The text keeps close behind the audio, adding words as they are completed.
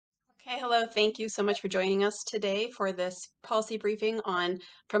Hello. Thank you so much for joining us today for this policy briefing on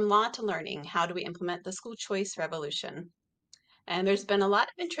From Law to Learning, how do we implement the school choice revolution? And there's been a lot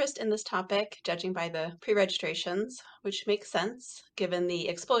of interest in this topic, judging by the pre-registrations, which makes sense given the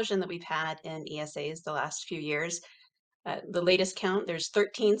explosion that we've had in ESAs the last few years. The latest count, there's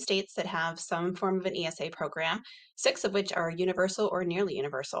 13 states that have some form of an ESA program, 6 of which are universal or nearly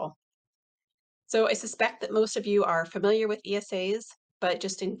universal. So I suspect that most of you are familiar with ESAs, but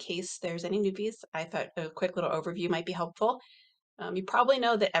just in case there's any newbies, I thought a quick little overview might be helpful. You probably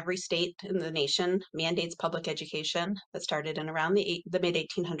know that every state in the nation mandates public education. That started in around the mid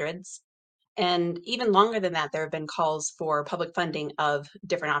 1800s. And even longer than that, there have been calls for public funding of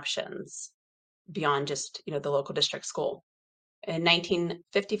different options beyond just the local district school. In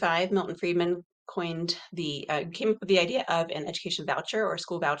 1955, Milton Friedman came up with the idea of an education voucher or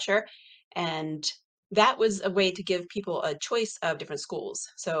school voucher, and that was a way to give people a choice of different schools.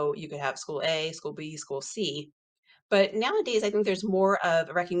 So you could have school A, school B, school C. But nowadays, I think there's more of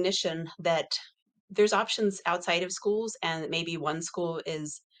a recognition that there's options outside of schools, and maybe one school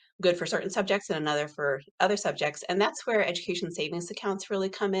is good for certain subjects and another for other subjects. And that's where education savings accounts really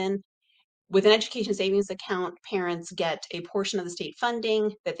come in. With an education savings account, parents get a portion of the state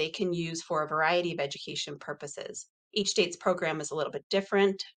funding that they can use for a variety of education purposes. Each state's program is a little bit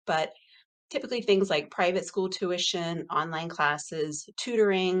different, but typically things like private school tuition, online classes,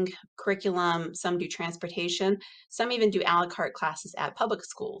 tutoring, curriculum, some do transportation, some even do a la carte classes at public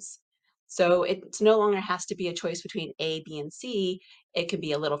schools. So it no longer has to be a choice between A, B, and C. It can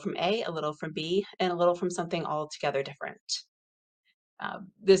be a little from A, a little from B, and a little from something altogether different.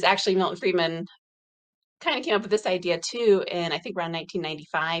 This actually, Milton Friedman kind of came up with this idea too. And I think around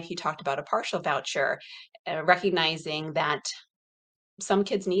 1995, he talked about a partial voucher, recognizing that some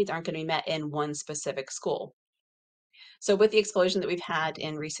kids' needs aren't going to be met in one specific school. So with the explosion that we've had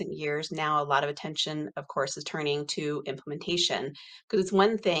in recent years, now a lot of attention, of course, is turning to implementation, because it's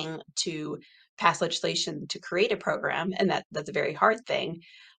one thing to pass legislation to create a program, and that's a very hard thing.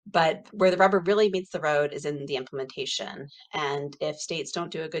 But where the rubber really meets the road is in the implementation. And if states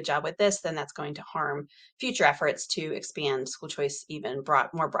don't do a good job with this, then that's going to harm future efforts to expand school choice even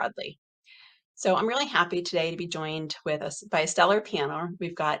more broadly. So I'm really happy today to be joined with us by a stellar panel.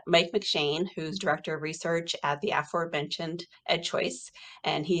 We've got Mike McShane, who's Director of Research at the aforementioned EdChoice,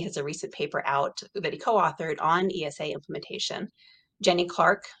 and he has a recent paper out that he co-authored on ESA implementation. Jenny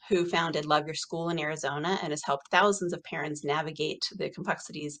Clark, who founded Love Your School in Arizona and has helped thousands of parents navigate the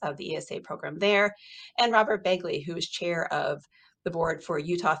complexities of the ESA program there. And Robert Begley, who is chair of the board for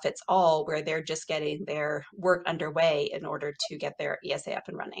Utah Fits All, where they're just getting their work underway in order to get their ESA up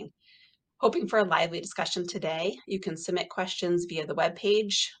and running. Hoping for a lively discussion today. You can submit questions via the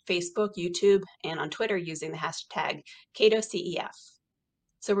webpage, Facebook, YouTube, and on Twitter using the hashtag CatoCEF.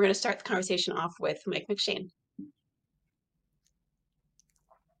 So we're going to start the conversation off with Mike McShane.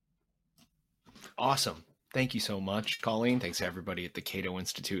 Awesome. Thank you so much, Colleen. Thanks to everybody at the Cato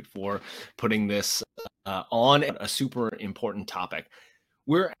Institute for putting this on a super important topic.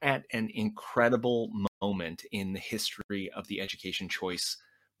 We're at an incredible moment in the history of the education choice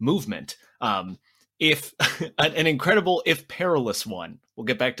movement. If an incredible, if perilous one, we'll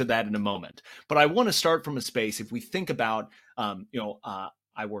get back to that in a moment. But I want to start from a space. If we think about,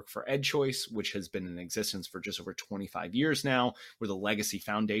 I work for EdChoice, which has been in existence for just over 25 years now. We're the legacy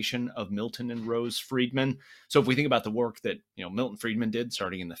foundation of Milton and Rose Friedman. So if we think about the work that Milton Friedman did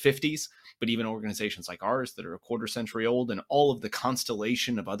starting in the 50s, but even organizations like ours that are a quarter century old, and all of the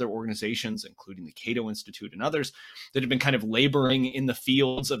constellation of other organizations, including the Cato Institute and others, that have been kind of laboring in the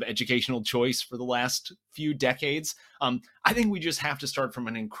fields of educational choice for the last few decades, I think we just have to start from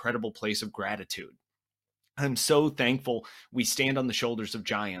an incredible place of gratitude. I'm so thankful we stand on the shoulders of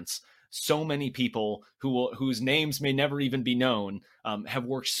giants. So many people whose names may never even be known have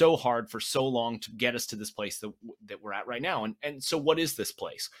worked so hard for so long to get us to this place that we're at right now. And so what is this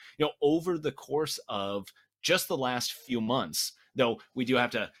place? Over the course of just the last few months, though we do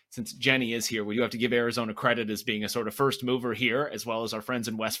have to, since Jenny is here, we do have to give Arizona credit as being a sort of first mover here, as well as our friends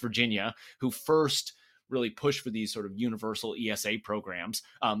in West Virginia, who first really push for these sort of universal ESA programs.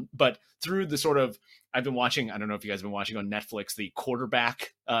 But through the sort of, I've been watching, I don't know if you guys have been watching on Netflix, the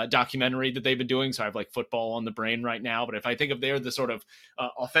quarterback documentary that they've been doing. So I have like football on the brain right now. But if I think of the sort of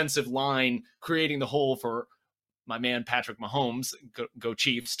offensive line creating the hole for my man Patrick Mahomes, go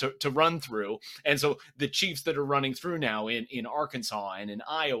Chiefs, to run through. And so the Chiefs that are running through now in Arkansas and in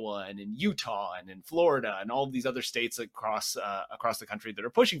Iowa and in Utah and in Florida and all of these other states across the country that are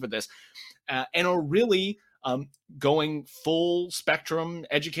pushing for this and are really going full spectrum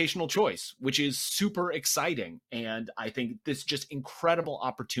educational choice, which is super exciting. And I think this just incredible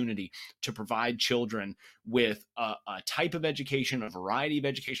opportunity to provide children with a type of education, a variety of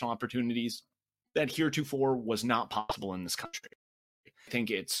educational opportunities that heretofore was not possible in this country. I think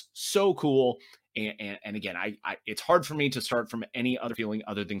it's so cool. And again, it's hard for me to start from any other feeling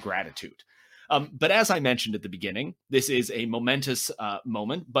other than gratitude. But as I mentioned at the beginning, this is a momentous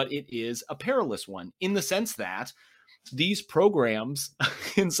moment, but it is a perilous one in the sense that these programs,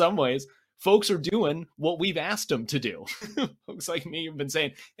 in some ways, folks are doing what we've asked them to do. Folks like me have been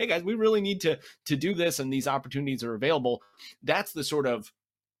saying, hey guys, we really need to do this, and these opportunities are available. That's the sort of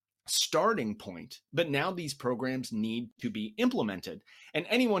starting point, but now these programs need to be implemented. And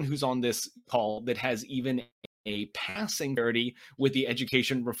anyone who's on this call that has even a passing clarity with the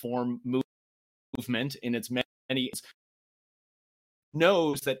education reform movement in its many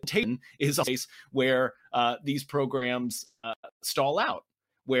knows that taken is a place where these programs stall out,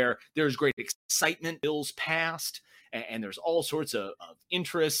 where there's great excitement, bills passed, and there's all sorts of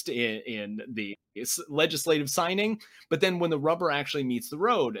interest in the legislative signing. But then when the rubber actually meets the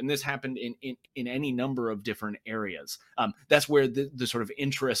road, and this happened in any number of different areas, that's where the sort of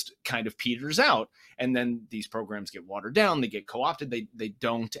interest kind of peters out. And then these programs get watered down, they get co-opted, they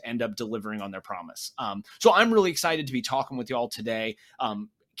don't end up delivering on their promise. So I'm really excited to be talking with you all today,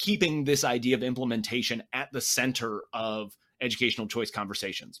 keeping this idea of implementation at the center of educational choice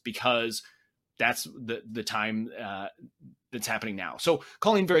conversations, because that's the time that's happening now. So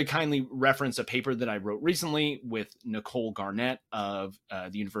Colleen very kindly referenced a paper that I wrote recently with Nicole Garnett of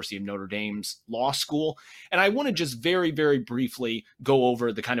the University of Notre Dame's Law School. And I want to just very, very briefly go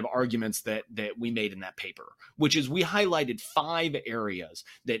over the kind of arguments that we made in that paper, which is we highlighted 5 areas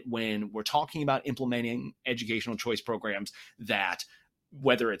that when we're talking about implementing educational choice programs, that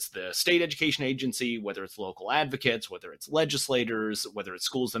whether it's the state education agency, whether it's local advocates, whether it's legislators, whether it's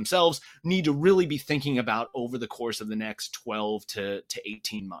schools themselves, need to really be thinking about over the course of the next 12 to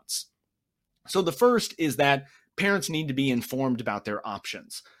 18 months. So the first is that parents need to be informed about their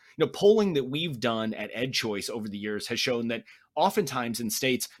options. Polling that we've done at EdChoice over the years has shown that oftentimes in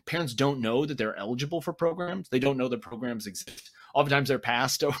states, parents don't know that they're eligible for programs. They don't know that programs exist. Oftentimes they're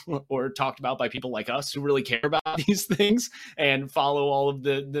passed or talked about by people like us who really care about these things and follow all of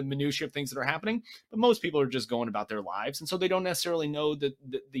the minutiae of things that are happening. But most people are just going about their lives. And so they don't necessarily know that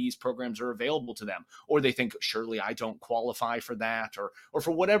these programs are available to them, or they think, surely I don't qualify for that, or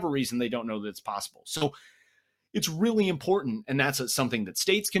for whatever reason, they don't know that it's possible. So it's really important, and that's something that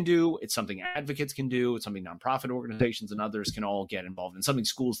states can do. It's something advocates can do. It's something nonprofit organizations and others can all get involved in, something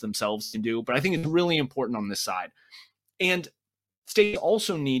schools themselves can do. But I think it's really important on this side. And states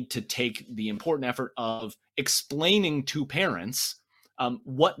also need to take the important effort of explaining to parents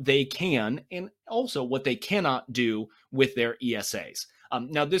what they can and also what they cannot do with their ESAs.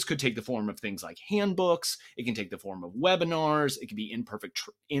 Now, this could take the form of things like handbooks. It can take the form of webinars. It could be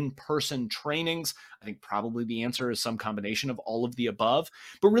in-person trainings. I think probably the answer is some combination of all of the above,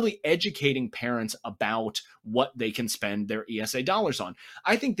 but really educating parents about what they can spend their ESA dollars on.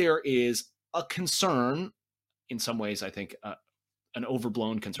 I think there is a concern, in some ways, I think an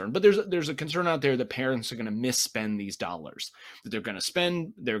overblown concern, but there's a concern out there that parents are going to misspend these dollars, that they're going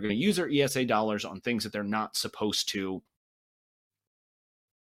to use their ESA dollars on things that they're not supposed to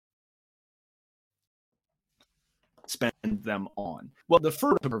spend them on. Well, the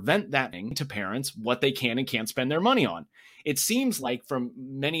first to prevent that to parents what they can and can't spend their money on. It seems like from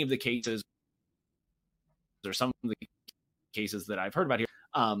many of the cases, or some of the cases that I've heard about here,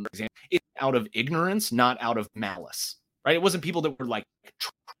 for example, it's out of ignorance, not out of malice, right? It wasn't people that were like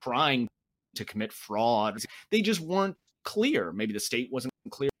trying to commit fraud. They just weren't clear. Maybe the state wasn't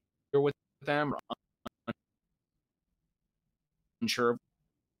clear with them, or unsure of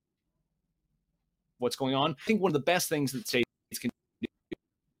what's going on. I think one of the best things that states can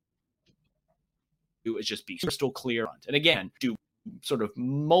do is just be crystal clear. And again, do sort of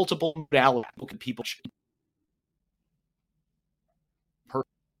multiple modalities people per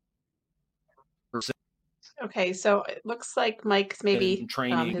person. Okay, so it looks like Mike's maybe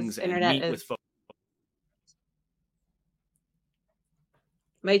trainings his and internet meet is. with folks.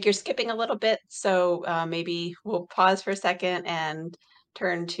 Mike, you're skipping a little bit, so maybe we'll pause for a second and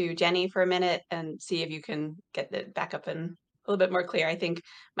turn to Jenny for a minute and see if you can get it back up and a little bit more clear. I think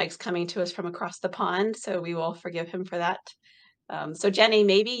Mike's coming to us from across the pond, so we will forgive him for that. So Jenny,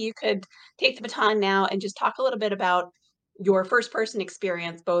 maybe you could take the baton now and just talk a little bit about your first person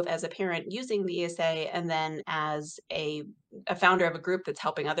experience, both as a parent using the ESA and then as a founder of a group that's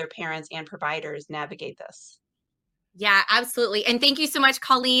helping other parents and providers navigate this. Yeah, absolutely. And thank you so much,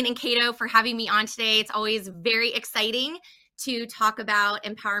 Colleen and Cato, for having me on today. It's always very exciting to talk about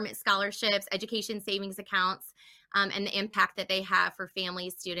empowerment scholarships, education savings accounts, and the impact that they have for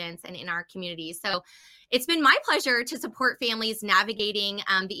families, students, and in our communities. So it's been my pleasure to support families navigating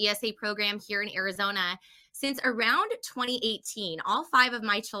the ESA program here in Arizona. Since around 2018, all 5 of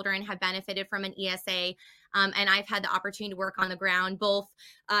my children have benefited from an ESA, and I've had the opportunity to work on the ground both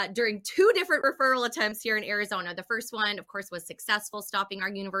during 2 different referral attempts here in Arizona. The first one, of course, was successful, stopping our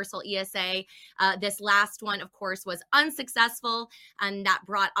universal ESA. This last one, of course, was unsuccessful, and that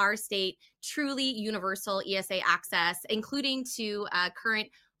brought our state truly universal ESA access, including to current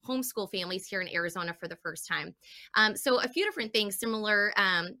homeschool families here in Arizona for the first time. So a few different things similar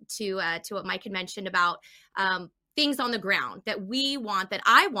to what Mike had mentioned about things on the ground that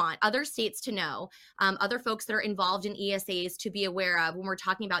I want other states to know, other folks that are involved in ESAs to be aware of when we're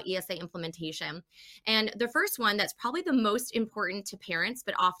talking about ESA implementation. And the first one that's probably the most important to parents,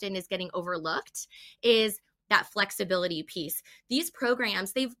 but often is getting overlooked, is that flexibility piece. These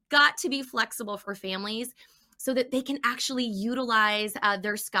programs, they've got to be flexible for families so that they can actually utilize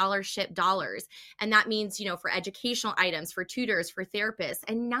their scholarship dollars. And that means, for educational items, for tutors, for therapists,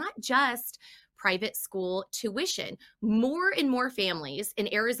 and not just private school tuition. More and more families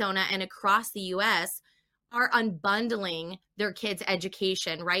in Arizona and across the US are unbundling their kids'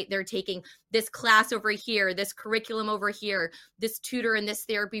 education, right? They're taking this class over here, this curriculum over here, this tutor and this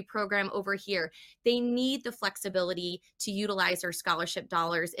therapy program over here. They need the flexibility to utilize their scholarship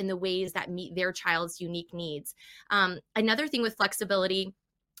dollars in the ways that meet their child's unique needs. Another thing with flexibility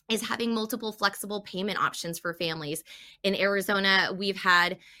is having multiple flexible payment options for families. In Arizona, we've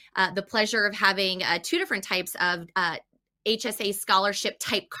had the pleasure of having 2 different types of HSA scholarship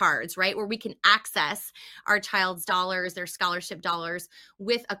type cards, right? Where we can access our child's dollars, their scholarship dollars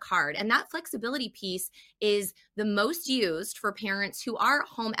with a card. And that flexibility piece is the most used for parents who are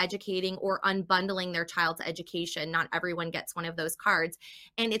home educating or unbundling their child's education. Not everyone gets one of those cards.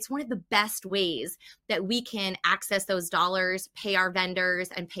 And it's one of the best ways that we can access those dollars, pay our vendors,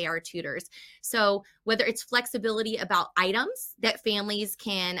 and pay our tutors. So whether it's flexibility about items that families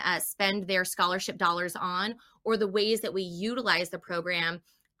can spend their scholarship dollars on, or the ways that we utilize the program,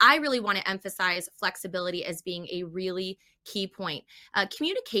 I really want to emphasize flexibility as being a really key point.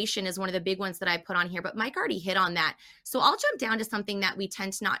 Communication is one of the big ones that I put on here, but Mike already hit on that. So I'll jump down to something that we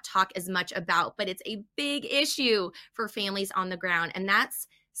tend to not talk as much about, but it's a big issue for families on the ground, and that's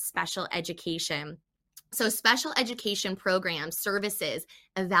special education. So special education programs, services,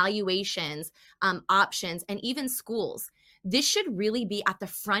 evaluations, options, and even schools. This should really be at the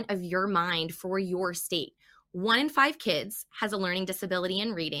front of your mind for your state. 1 in 5 kids has a learning disability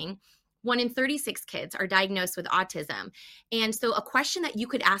in reading. 1 in 36 kids are diagnosed with autism. And so a question that you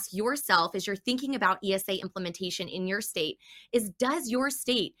could ask yourself as you're thinking about ESA implementation in your state is, does your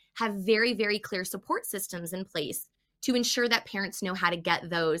state have very, very clear support systems in place to ensure that parents know how to get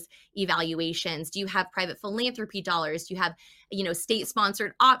those evaluations? Do you have private philanthropy dollars? Do you have,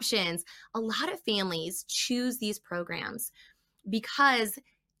 state-sponsored options? A lot of families choose these programs because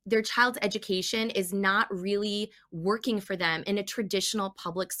their child's education is not really working for them in a traditional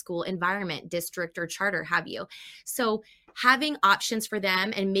public school environment, district or charter, have you. So having options for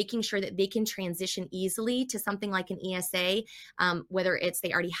them and making sure that they can transition easily to something like an ESA, whether it's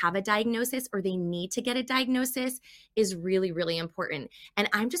they already have a diagnosis or they need to get a diagnosis, is really, really important. And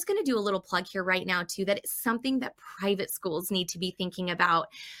I'm just going to do a little plug here right now too, that it's something that private schools need to be thinking about.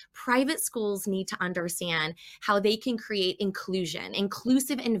 Private schools need to understand how they can create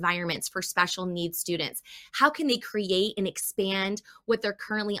inclusive environments for special needs students. How can they create and expand what they're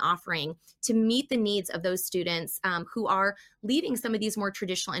currently offering to meet the needs of those students who are leaving some of these more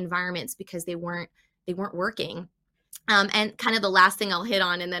traditional environments because they weren't working. And kind of the last thing I'll hit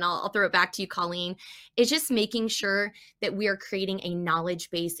on, and then I'll throw it back to you, Colleen, is just making sure that we are creating a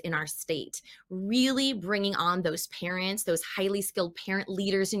knowledge base in our state, really bringing on those parents, those highly skilled parent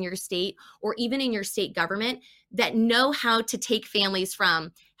leaders in your state, or even in your state government, that know how to take families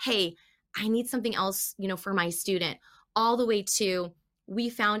from, hey, I need something else, for my student, all the way to, we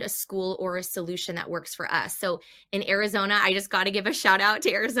found a school or a solution that works for us. So in Arizona, I just got to give a shout out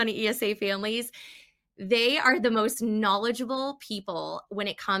to Arizona ESA families. They are the most knowledgeable people when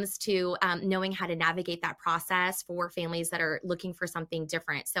it comes to knowing how to navigate that process for families that are looking for something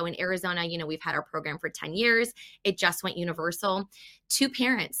different. So in Arizona, we've had our program for 10 years. It just went universal. 2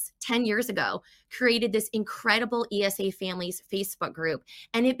 parents 10 years ago created this incredible ESA Families Facebook group,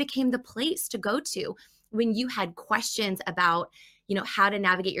 and it became the place to go to when you had questions about how to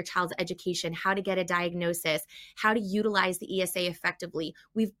navigate your child's education, how to get a diagnosis, how to utilize the ESA effectively.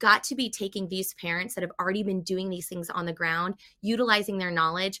 We've got to be taking these parents that have already been doing these things on the ground, utilizing their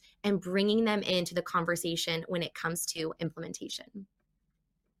knowledge, and bringing them into the conversation when it comes to implementation.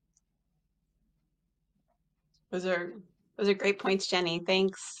 Those are great points, Jenny.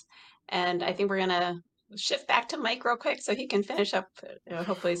 Thanks. And I think we're gonna shift back to Mike real quick so he can finish up.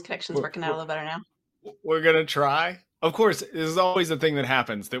 Hopefully his connection's working out a little better now. We're gonna try. Of course, this is always the thing that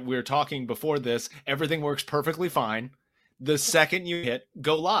happens, that we're talking before this, everything works perfectly fine. The second you hit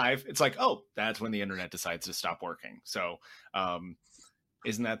go live, it's like, oh, that's when the internet decides to stop working. So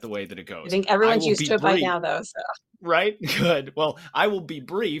isn't that the way that it goes? I think everyone's used to it by now, though. So. Right? Good. Well, I will be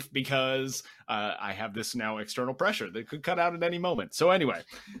brief because I have this now external pressure that could cut out at any moment. So anyway,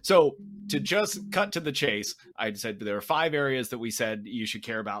 so to just cut to the chase, I said there are 5 areas that we said you should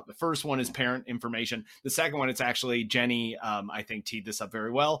care about. The first one is parent information. The second one, it's actually Jenny, I think teed this up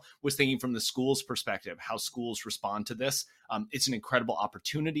very well, was thinking from the school's perspective, how schools respond to this. It's an incredible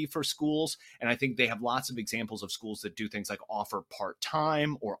opportunity for schools. And I think they have lots of examples of schools that do things like offer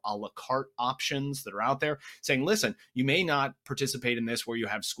part-time or a la carte options that are out there, saying, listen, you may not participate in this where you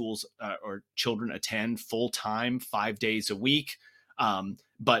have schools or children attend full-time 5 days a week,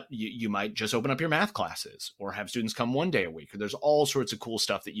 but you might just open up your math classes or have students come 1 day a week. There's all sorts of cool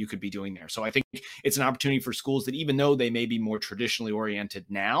stuff that you could be doing there. So I think it's an opportunity for schools that, even though they may be more traditionally oriented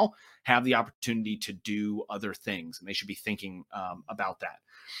now, have the opportunity to do other things, and they should be thinking about that.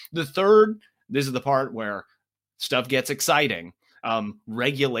 The third, this is the part where stuff gets exciting.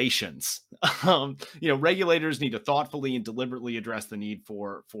 Regulations. Regulators need to thoughtfully and deliberately address the need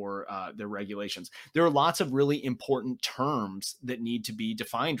for their regulations. There are lots of really important terms that need to be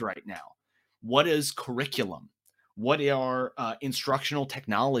defined right now. What is curriculum? What are instructional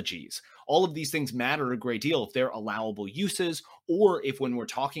technologies? All of these things matter a great deal if they're allowable uses, or if when we're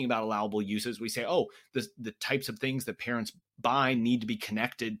talking about allowable uses, we say, oh, the types of things that parents buy need to be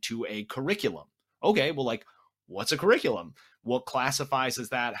connected to a curriculum. Okay, well, like, what's a curriculum? What classifies as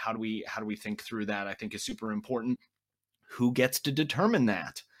that? How do we think through that? I think is super important. Who gets to determine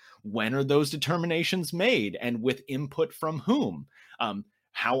that? When are those determinations made, and with input from whom?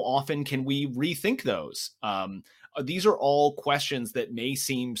 How often can we rethink those? These are all questions that may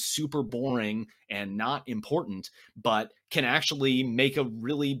seem super boring and not important, but can actually make a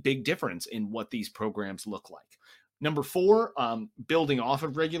really big difference in what these programs look like. Number 4, building off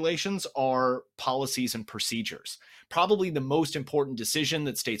of regulations, are policies and procedures. Probably the most important decision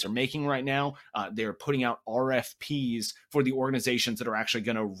that states are making right now. They're putting out RFPs for the organizations that are actually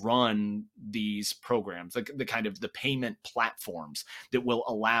going to run these programs, the kind of the payment platforms that will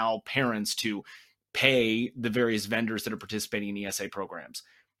allow parents to pay the various vendors that are participating in ESA programs.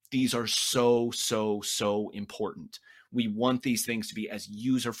 These are so important. We want these things to be as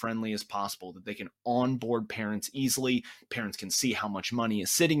user-friendly as possible, that they can onboard parents easily. Parents can see how much money is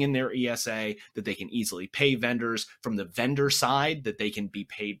sitting in their ESA, that they can easily pay vendors from the vendor side, that they can be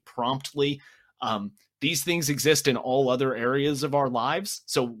paid promptly. These things exist in all other areas of our lives,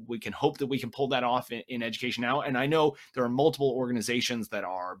 so we can hope that we can pull that off in education now. And I know there are multiple organizations that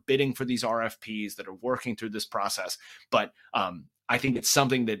are bidding for these RFPs, that are working through this process, but I think it's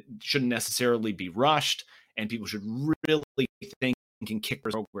something that shouldn't necessarily be rushed, and people should really think and kick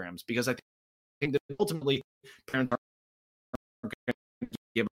programs, because I think that ultimately parents are going to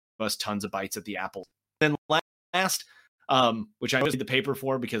give us tons of bites at the apple. Then last, which I was the paper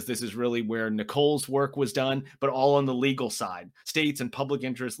for, because this is really where Nicole's work was done, but all on the legal side. States and public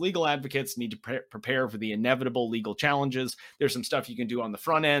interest legal advocates need to prepare for the inevitable legal challenges. There's some stuff you can do on the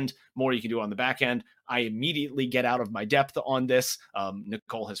front end, more you can do on the back end. I immediately get out of my depth on this.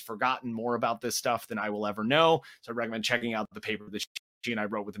 Nicole has forgotten more about this stuff than I will ever know. So I recommend checking out the paper that she and I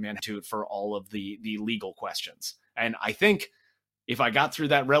wrote with the Manhattan for all of the legal questions. And I think if I got through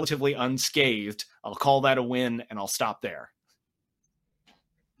that relatively unscathed, I'll call that a win, and I'll stop there.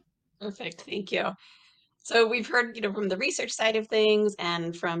 Perfect. Thank you. So we've heard, from the research side of things,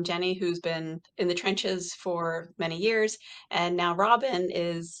 and from Jenny, who's been in the trenches for many years, and now Robin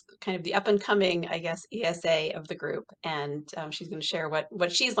is kind of the up and coming, I guess, ESA of the group, and she's going to share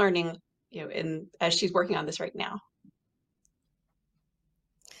what she's learning, as she's working on this right now.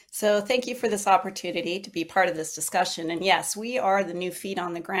 So thank you for this opportunity to be part of this discussion. And yes, we are the new feet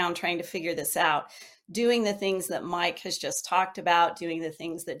on the ground trying to figure this out, doing the things that Mike has just talked about, doing the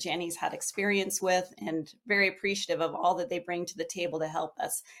things that Jenny's had experience with, and very appreciative of all that they bring to the table to help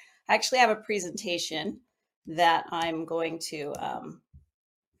us. I actually have a presentation that I'm going to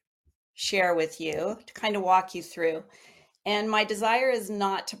share with you to kind of walk you through. And my desire is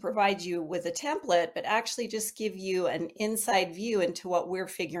not to provide you with a template, but actually just give you an inside view into what we're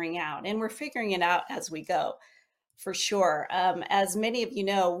figuring out. And we're figuring it out as we go, for sure. As many of you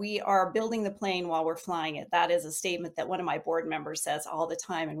know, we are building the plane while we're flying it. That is a statement that one of my board members says all the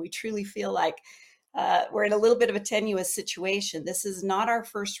time. And we truly feel like we're in a little bit of a tenuous situation. This is not our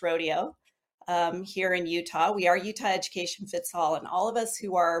first rodeo here in Utah. We are Utah Education Fits All, and all of us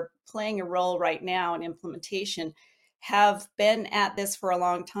who are playing a role right now in implementation have been at this for a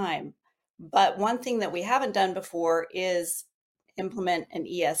long time. But one thing that we haven't done before is implement an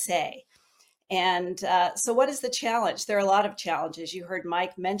ESA. And so what is the challenge? There are a lot of challenges. You heard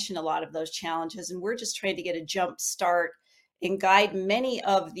Mike mention a lot of those challenges, and we're just trying to get a jump start and guide many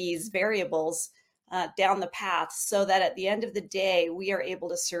of these variables down the path so that at the end of the day, we are able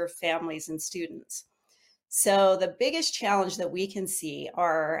to serve families and students. So the biggest challenge that we can see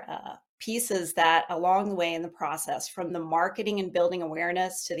are pieces that along the way in the process, from the marketing and building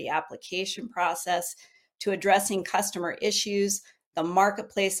awareness to the application process, to addressing customer issues, the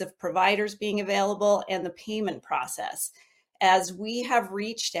marketplace of providers being available, and the payment process. As we have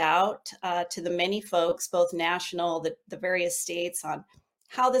reached out to the many folks, both national, the various states, on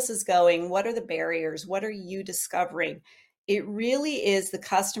how this is going, what are the barriers, what are you discovering? It really is the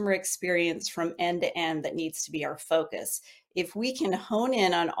customer experience from end to end that needs to be our focus. If we can hone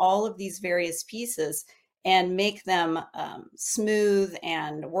in on all of these various pieces and make them smooth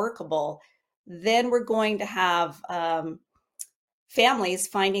and workable, then we're going to have families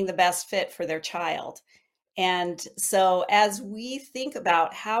finding the best fit for their child. And so as we think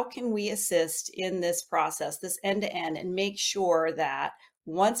about how can we assist in this process, this end to end, and make sure that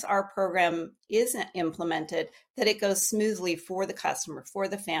once our program is implemented, that it goes smoothly for the customer, for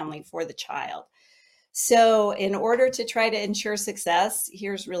the family, for the child. So in order to try to ensure success,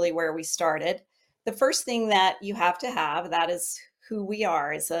 here's really where we started. The first thing that you have to have, that is who we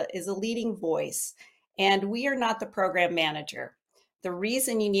are, is a leading voice. And we are not the program manager. The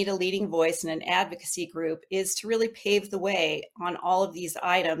reason you need a leading voice in an advocacy group is to really pave the way on all of these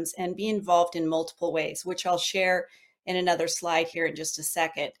items and be involved in multiple ways, which I'll share in another slide here in just a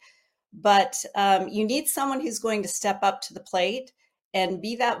second. But you need someone who's going to step up to the plate and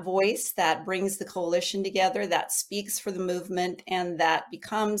be that voice that brings the coalition together, that speaks for the movement, and that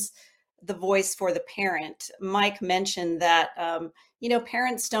becomes the voice for the parent. Mike mentioned that,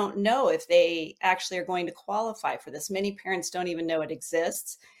 parents don't know if they actually are going to qualify for this. Many parents don't even know it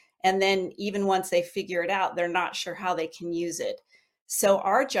exists. And then even once they figure it out, they're not sure how they can use it. So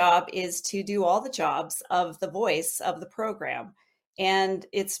our job is to do all the jobs of the voice of the program. And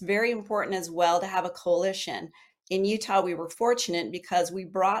it's very important as well to have a coalition. In Utah, we were fortunate because we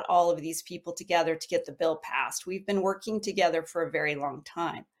brought all of these people together to get the bill passed. We've been working together for a very long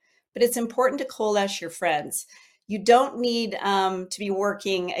time. But it's important to coalesce your friends. You don't need to be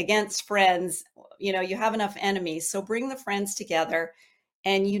working against friends. You have enough enemies. So bring the friends together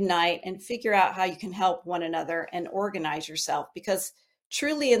and unite and figure out how you can help one another and organize yourself. Because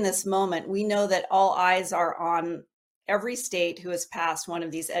truly in this moment, we know that all eyes are on every state who has passed one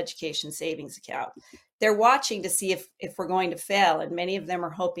of these education savings accounts. They're watching to see if we're going to fail, and many of them are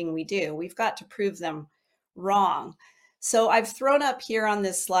hoping we do. We've got to prove them wrong. So I've thrown up here on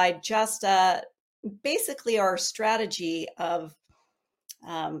this slide just basically our strategy of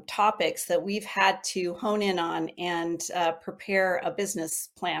topics that we've had to hone in on and prepare a business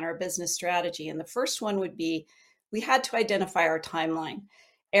plan or business strategy. And the first one would be, we had to identify our timeline.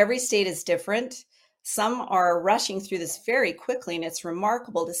 Every state is different. Some are rushing through this very quickly, and it's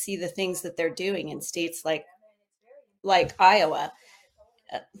remarkable to see the things that they're doing in states like Iowa.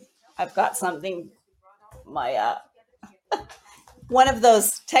 I've got something, one of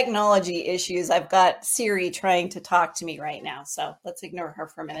those technology issues. I've got Siri trying to talk to me right now, so let's ignore her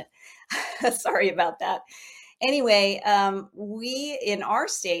for a minute. Sorry about that. Anyway, we in our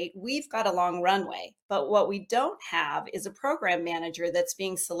state, we've got a long runway, but what we don't have is a program manager that's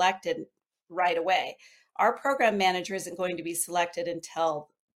being selected right away. Our program manager isn't going to be selected until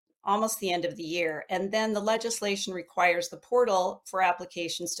almost the end of the year. And then the legislation requires the portal for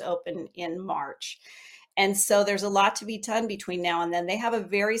applications to open in March. And so there's a lot to be done between now and then. They have a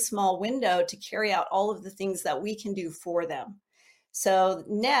very small window to carry out all of the things that we can do for them. So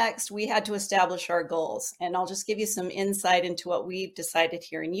next, we had to establish our goals. And I'll just give you some insight into what we've decided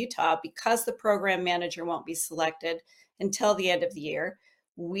here in Utah. Because the program manager won't be selected until the end of the year,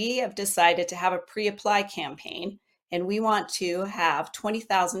 we have decided to have a pre-apply campaign. And we want to have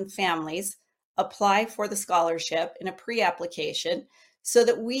 20,000 families apply for the scholarship in a pre-application so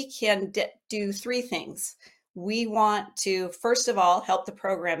that we can do three things. We want to, first of all, help the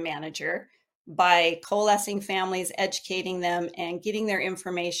program manager by coalescing families, educating them, and getting their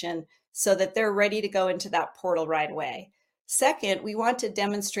information so that they're ready to go into that portal right away. Second, we want to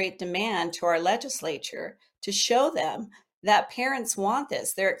demonstrate demand to our legislature to show them that parents want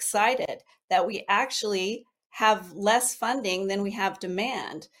this. They're excited that we actually have less funding than we have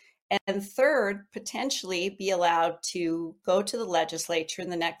demand. And third, potentially be allowed to go to the legislature in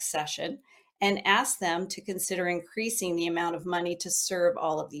the next session and ask them to consider increasing the amount of money to serve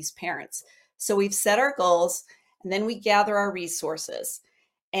all of these parents. So we've set our goals, and then we gather our resources.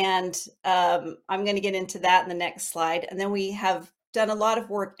 And I'm going to get into that in the next slide. And then we have done a lot of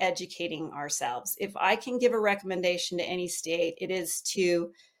work educating ourselves. If I can give a recommendation to any state, it is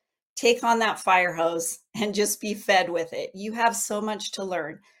to take on that fire hose and just be fed with it. You have so much to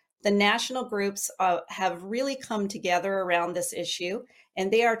learn. The national groups have really come together around this issue, and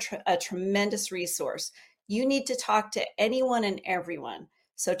they are a tremendous resource. You need to talk to anyone and everyone.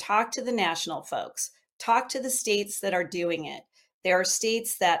 So talk to the national folks, talk to the states that are doing it. There are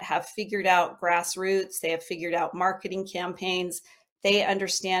states that have figured out grassroots, they have figured out marketing campaigns, they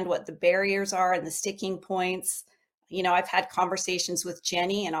understand what the barriers are and the sticking points. You know, I've had conversations with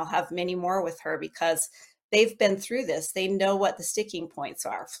Jenny, and I'll have many more with her because they've been through this. They know what the sticking points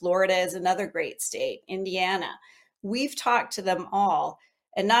are. Florida is another great state, Indiana. We've talked to them all.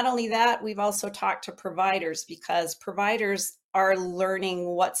 And not only that, we've also talked to providers because providers are learning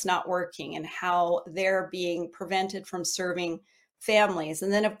what's not working and how they're being prevented from serving families.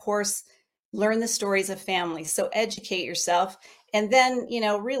 And then, of course, learn the stories of families. So educate yourself and then, you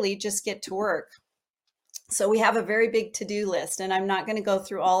know, really just get to work. So we have a very big to-do list, and I'm not going to go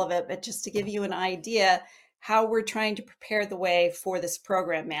through all of it, but just to give you an idea how we're trying to prepare the way for this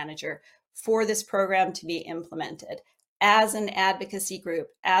program manager, for this program to be implemented as an advocacy group,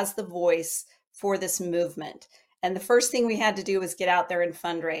 as the voice for this movement. And the first thing we had to do was get out there and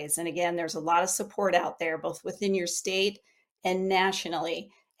fundraise. And again, there's a lot of support out there, both within your state and nationally.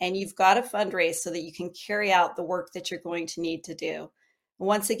 And you've got to fundraise so that you can carry out the work that you're going to need to do.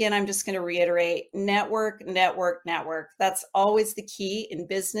 Once again, I'm just going to reiterate, network, network, network. That's always the key in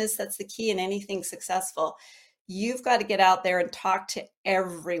business. That's the key in anything successful. You've got to get out there and talk to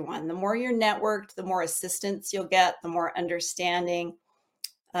everyone. The more you're networked, the more assistance you'll get, the more understanding.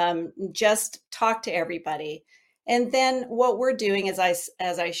 Just talk to everybody. And then what we're doing, as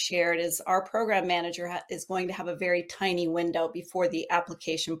I shared, is our program manager is going to have a very tiny window before the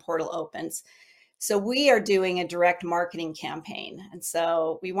application portal opens. So we are doing a direct marketing campaign. And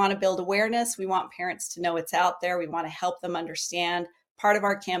so we want to build awareness. We want parents to know it's out there. We want to help them understand. Part of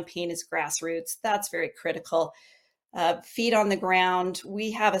our campaign is grassroots. That's very critical. Feet on the ground. We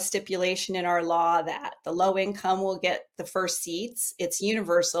have a stipulation in our law that the low income will get the first seats. It's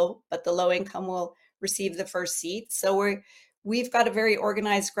universal, but the low income will receive the first seat. So we've got a very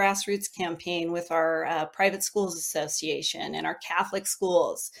organized grassroots campaign with our Private Schools Association and our Catholic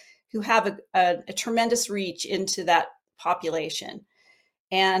schools who have a tremendous reach into that population.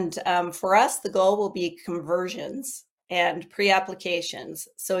 And for us, the goal will be conversions and pre-applications.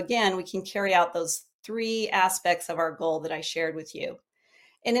 So again, we can carry out those three aspects of our goal that I shared with you.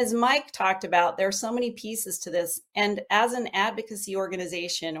 And as Mike talked about, there are so many pieces to this. And as an advocacy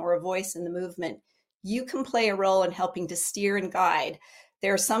organization or a voice in the movement, you can play a role in helping to steer and guide.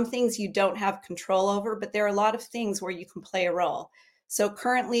 There are some things you don't have control over, but there are a lot of things where you can play a role. So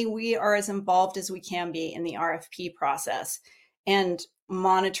currently we are as involved as we can be in the RFP process and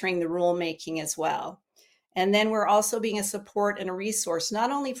monitoring the rulemaking as well. And then we're also being a support and a resource,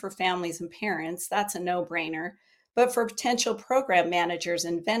 not only for families and parents, that's a no-brainer, but for potential program managers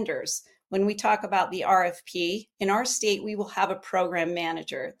and vendors. When we talk about the RFP, in our state, we will have a program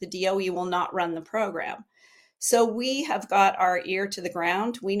manager. The DOE will not run the program. So we have got our ear to the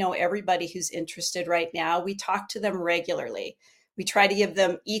ground. We know everybody who's interested right now. We talk to them regularly. We try to give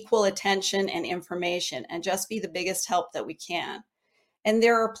them equal attention and information and just be the biggest help that we can. And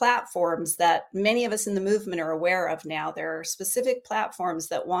there are platforms that many of us in the movement are aware of now. There are specific platforms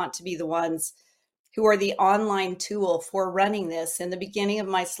that want to be the ones who are the online tool for running this. In the beginning of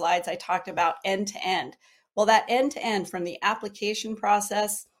my slides, I talked about end-to-end. Well, that end-to-end from the application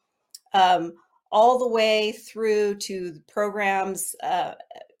process all the way through to the programs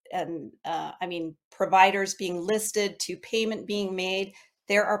providers being listed to payment being made,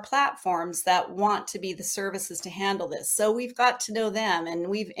 there are platforms that want to be the services to handle this. So we've got to know them and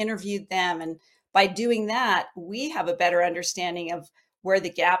we've interviewed them. And by doing that, we have a better understanding of where the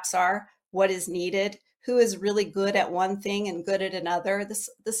gaps are, what is needed, who is really good at one thing and good at another. This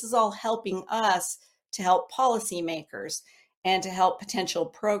is all helping us to help policymakers and to help potential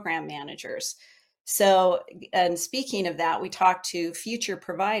program managers. So, and speaking of that, we talked to future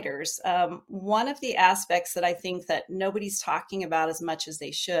providers. One of the aspects that I think that nobody's talking about as much as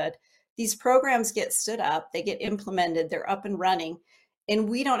they should, these programs get stood up, they get implemented, they're up and running, and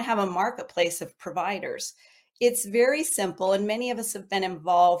we don't have a marketplace of providers. It's very simple, and many of us have been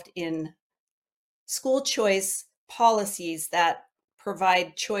involved in school choice policies that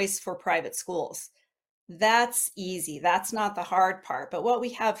provide choice for private schools. That's easy. That's not the hard part. But what we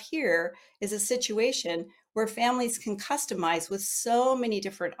have here is a situation where families can customize with so many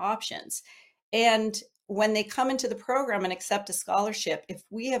different options. And when they come into the program and accept a scholarship, if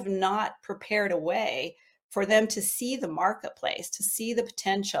we have not prepared a way for them to see the marketplace, to see the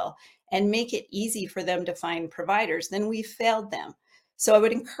potential, and make it easy for them to find providers, then we've failed them. So I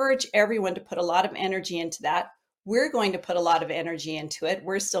would encourage everyone to put a lot of energy into that. We're going to put a lot of energy into it.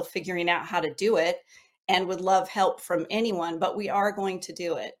 We're still figuring out how to do it and would love help from anyone, but we are going to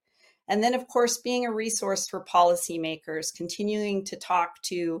do it. And then, of course, being a resource for policymakers, continuing to talk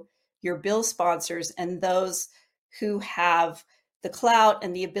to your bill sponsors and those who have the clout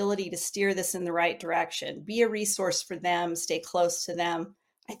and the ability to steer this in the right direction. Be a resource for them, stay close to them.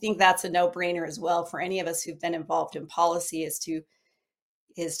 I think that's a no-brainer as well for any of us who've been involved in policy, is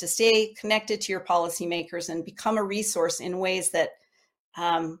to stay connected to your policymakers and become a resource in ways that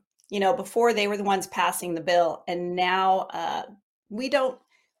before they were the ones passing the bill, and now we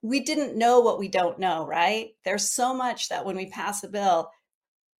didn't know what we don't know, right? There's so much that when we pass a bill,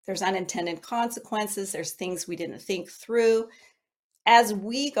 there's unintended consequences, there's things we didn't think through. As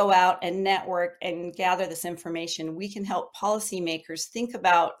we go out and network and gather this information, we can help policymakers think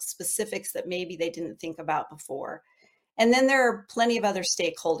about specifics that maybe they didn't think about before. And then there are plenty of other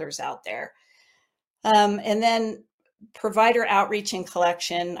stakeholders out there. And then provider outreach and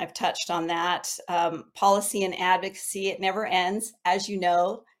collection, I've touched on that. Policy and advocacy, it never ends, as you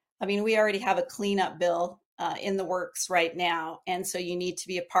know. I mean, we already have a cleanup bill in the works right now, and so you need to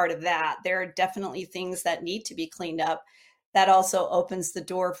be a part of that. There are definitely things that need to be cleaned up. That also opens the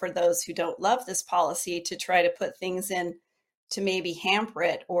door for those who don't love this policy to try to put things in to maybe hamper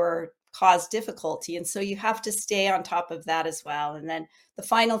it or cause difficulty. And so you have to stay on top of that as well. And then the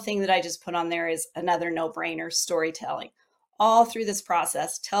final thing that I just put on there is another no-brainer: storytelling. All through this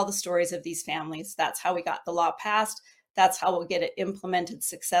process, tell the stories of these families. That's how we got the law passed. That's how we'll get it implemented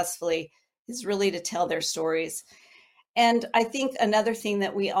successfully, is really to tell their stories. And I think another thing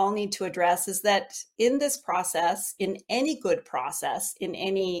that we all need to address is that in this process, in any good process, in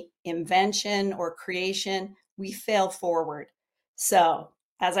any invention or creation, we fail forward. So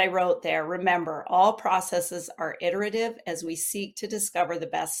as I wrote there, remember, all processes are iterative as we seek to discover the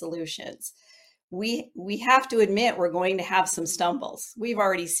best solutions. We have to admit we're going to have some stumbles. We've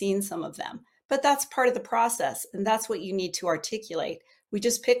already seen some of them, but that's part of the process, and that's what you need to articulate. We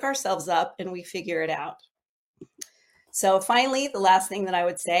just pick ourselves up and we figure it out. So finally, the last thing that I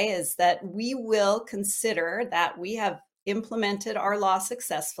would say is that we will consider that we have implemented our law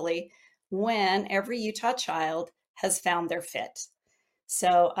successfully when every Utah child has found their fit.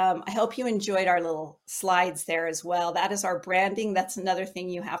 So I hope you enjoyed our little slides there as well. That is our branding. That's another thing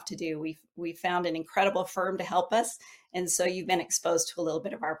you have to do. We found an incredible firm to help us. And so you've been exposed to a little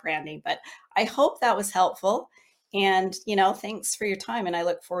bit of our branding, but I hope that was helpful. And, thanks for your time. And I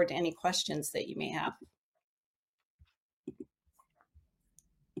look forward to any questions that you may have.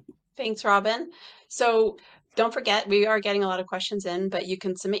 Thanks, Robin. So don't forget, we are getting a lot of questions in, but you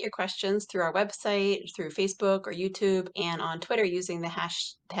can submit your questions through our website, through Facebook or YouTube, and on Twitter using the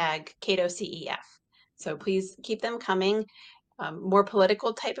hashtag CatoCEF. So please keep them coming. More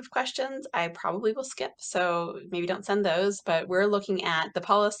political type of questions, I probably will skip, so maybe don't send those, but we're looking at the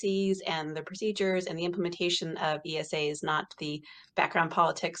policies and the procedures and the implementation of ESAs, not the background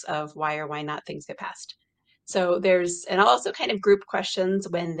politics of why or why not things get passed. So and I'll also kind of group questions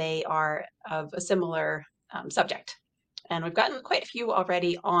when they are of a similar subject. And we've gotten quite a few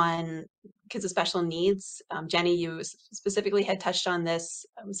already on kids with special needs. Jenny, you specifically had touched on this.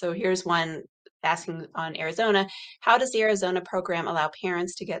 So here's one asking on Arizona. How does the Arizona program allow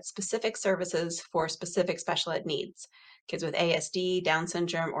parents to get specific services for specific special ed needs? Kids with ASD, Down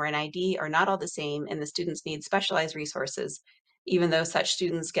syndrome, or NID are not all the same, and the students need specialized resources, even though such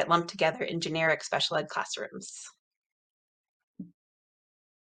students get lumped together in generic special ed classrooms.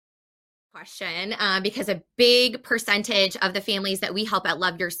 Question, because a big percentage of the families that we help at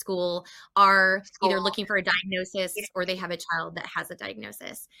Love Your School are either looking for a diagnosis or they have a child that has a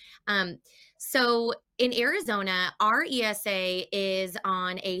diagnosis. So in Arizona, our ESA is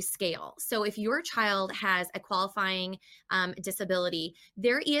on a scale. So if your child has a qualifying disability,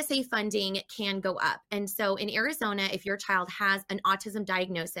 their ESA funding can go up. And so in Arizona, if your child has an autism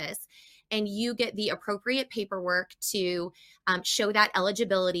diagnosis and you get the appropriate paperwork to show that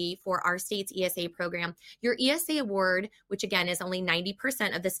eligibility for our state's ESA program, your ESA award, which again is only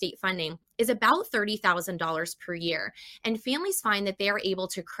 90% of the state funding, is about $30,000 per year. And families find that they are able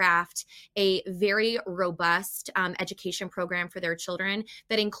to craft a very robust education program for their children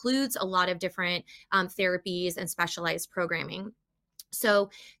that includes a lot of different therapies and specialized programming. So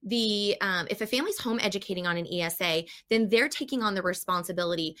if a family's home educating on an ESA, then they're taking on the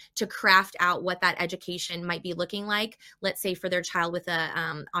responsibility to craft out what that education might be looking like, let's say for their child with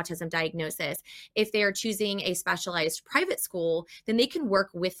a autism diagnosis. If they're choosing a specialized private school, then they can work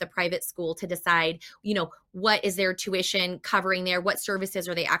with the private school to decide, what is their tuition covering there? What services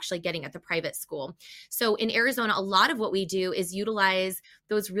are they actually getting at the private school? So in Arizona, a lot of what we do is utilize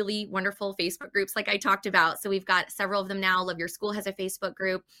those really wonderful Facebook groups like I talked about. So we've got several of them now. Love Your School has a Facebook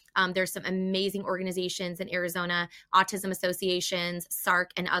group. There's some amazing organizations in Arizona, autism associations, SARC,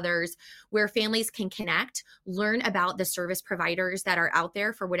 and others, where families can connect, learn about the service providers that are out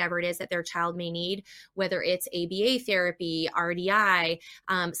there for whatever it is that their child may need, whether it's ABA therapy, RDI,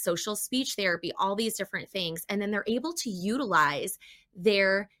 social speech therapy, all these different things. And then they're able to utilize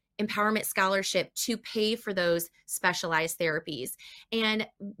their empowerment scholarship to pay for those specialized therapies. And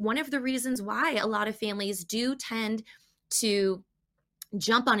one of the reasons why a lot of families do tend to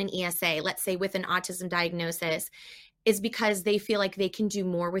jump on an ESA, let's say with an autism diagnosis, is because they feel like they can do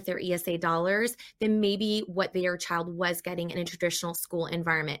more with their ESA dollars than maybe what their child was getting in a traditional school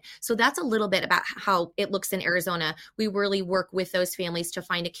environment. So that's a little bit about how it looks in Arizona. We really work with those families to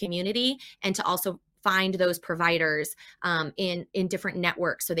find a community and to also find those providers in different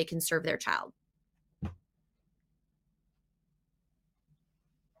networks so they can serve their child.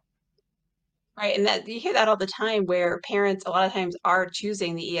 Right, and that you hear that all the time where parents a lot of times are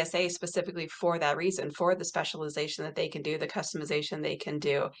choosing the ESA specifically for that reason, for the specialization that they can do, the customization they can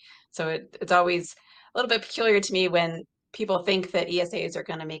do. So it's always a little bit peculiar to me when people think that ESAs are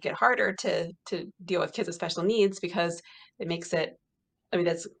going to make it harder to deal with kids with special needs, because it makes it,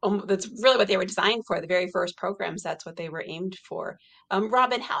 that's really what they were designed for. The very first programs, that's what they were aimed for.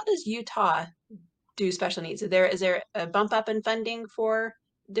 Robin, how does Utah do special needs? Is there a bump up in funding for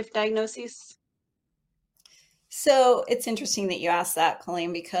different diagnoses? So it's interesting that you asked that,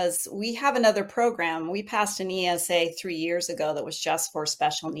 Colleen, because we have another program. We passed an ESA 3 years ago that was just for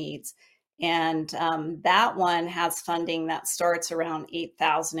special needs. And that one has funding that starts around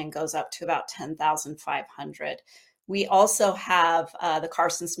 $8,000 and goes up to about $10,500. We also have the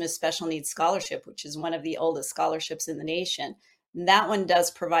Carson Smith Special Needs Scholarship, which is one of the oldest scholarships in the nation. And that one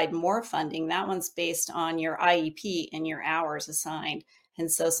does provide more funding. That one's based on your IEP and your hours assigned.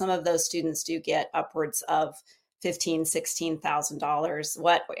 And so some of those students do get upwards of $15,000, $16,000.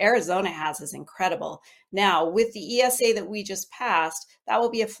 What Arizona has is incredible. Now, with the ESA that we just passed, that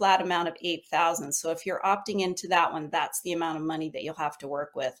will be a flat amount of $8,000. So if you're opting into that one, that's the amount of money that you'll have to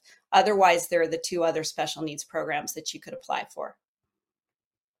work with. Otherwise, there are the 2 other special needs programs that you could apply for.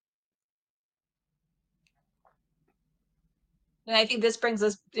 And I think this brings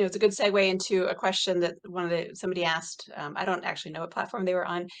us, it's a good segue into a question that somebody asked. I don't actually know what platform they were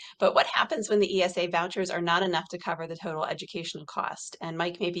on, but what happens when the ESA vouchers are not enough to cover the total educational cost? And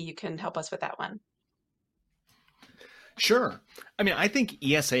Mike, maybe you can help us with that one. Sure. I think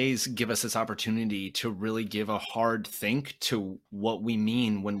ESAs give us this opportunity to really give a hard think to what we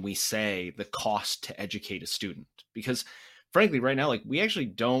mean when we say the cost to educate a student. Because frankly, right now, we actually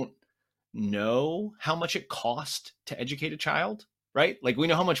don't know how much it costs to educate a child, right? We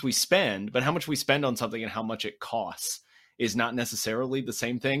know how much we spend, but how much we spend on something and how much it costs is not necessarily the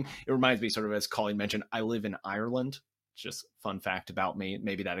same thing. It reminds me, sort of as Colleen mentioned, I live in Ireland. It's just fun fact about me.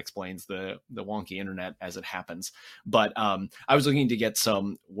 Maybe that explains the wonky internet as it happens. But I was looking to get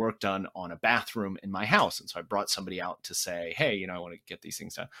some work done on a bathroom in my house. And so I brought somebody out to say, hey, I want to get these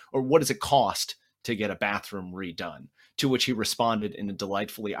things done. Or what does it cost to get a bathroom redone? To which he responded in a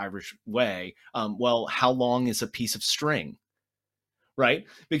delightfully Irish way, well, how long is a piece of string? Right?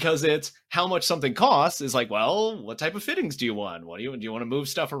 Because it's how much something costs is well, what type of fittings do you want? Do you want to move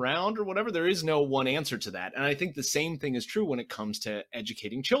stuff around or whatever? There is no one answer to that. And I think the same thing is true when it comes to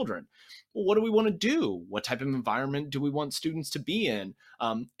educating children. Well, what do we want to do? What type of environment do we want students to be in?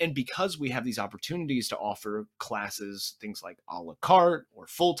 And because we have these opportunities to offer classes, things like a la carte or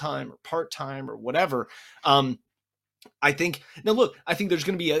full-time or part-time or whatever, I think there's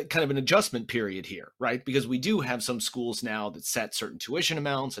going to be a kind of an adjustment period here, right? Because we do have some schools now that set certain tuition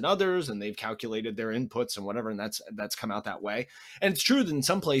amounts and others, and they've calculated their inputs and whatever, and that's come out that way. And it's true that in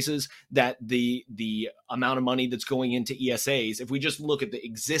some places that the amount of money that's going into ESAs, if we just look at the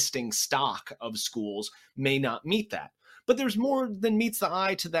existing stock of schools, may not meet that. But there's more than meets the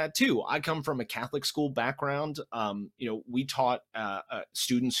eye to that too. I come from a Catholic school background. We taught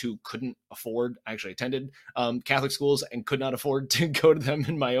students who couldn't afford, actually attended Catholic schools and could not afford to go to them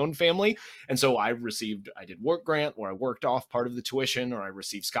in my own family. And so I did work grant where I worked off part of the tuition, or I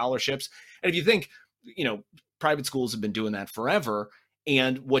received scholarships. And if you think, private schools have been doing that forever.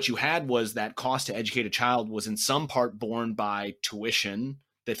 And what you had was that cost to educate a child was in some part borne by tuition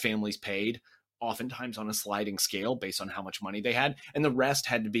that families paid, oftentimes on a sliding scale based on how much money they had. And the rest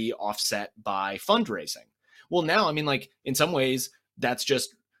had to be offset by fundraising. Well, now, in some ways, that's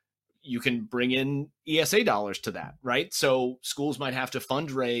just, you can bring in ESA dollars to that, right? So schools might have to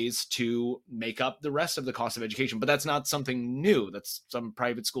fundraise to make up the rest of the cost of education, but that's not something new. That's some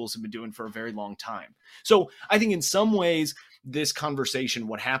private schools have been doing for a very long time. So I think in some ways, this conversation,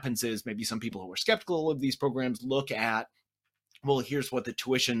 what happens is maybe some people who are skeptical of these programs look at, well, here's what the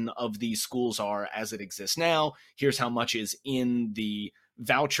tuition of these schools are as it exists now. Here's how much is in the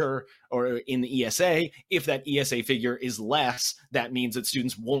voucher or in the ESA. If that ESA figure is less, that means that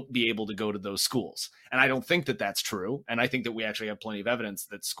students won't be able to go to those schools. And I don't think that that's true. And I think that we actually have plenty of evidence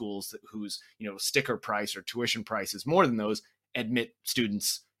that schools whose sticker price or tuition price is more than those admit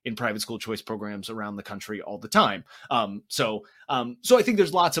students in private school choice programs around the country all the time. So I think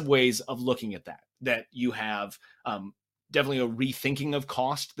there's lots of ways of looking at that you have definitely a rethinking of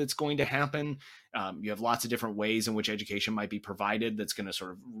cost that's going to happen. You have lots of different ways in which education might be provided that's going to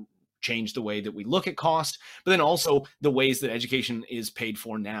sort of change the way that we look at cost, but then also the ways that education is paid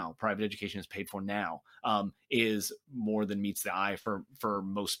for now, private education is paid for now, is more than meets the eye for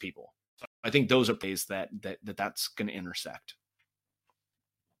most people. So I think those are ways that's going to intersect.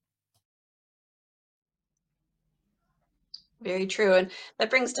 Very true. And that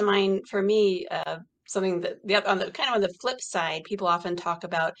brings to mind for me something that on the flip side, people often talk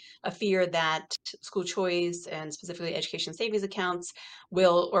about a fear that school choice and specifically education savings accounts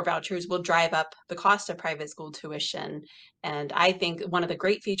or vouchers will drive up the cost of private school tuition. And I think one of the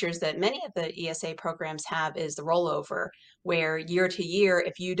great features that many of the ESA programs have is the rollover, where year to year,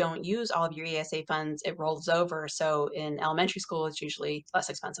 if you don't use all of your ESA funds, it rolls over. So in elementary school, it's usually less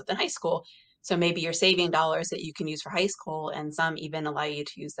expensive than high school. So maybe you're saving dollars that you can use for high school, and some even allow you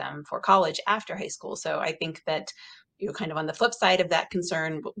to use them for college after high school. So I think that kind of on the flip side of that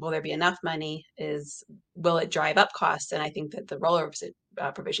concern, will there be enough money, will it drive up costs? And I think that the rollover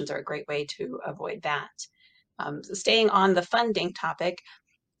provisions are a great way to avoid that. So staying on the funding topic,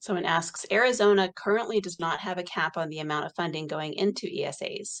 someone asks, Arizona currently does not have a cap on the amount of funding going into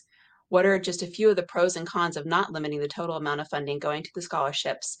ESAs. What are just a few of the pros and cons of not limiting the total amount of funding going to the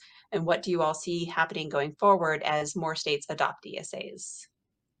scholarships? And what do you all see happening going forward as more states adopt ESAs?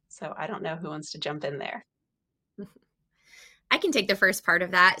 So I don't know who wants to jump in there. I can take the first part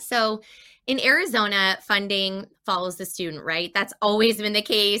of that. So in Arizona, funding follows the student, right? That's always been the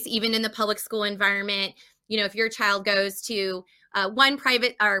case, even in the public school environment. If your child goes to one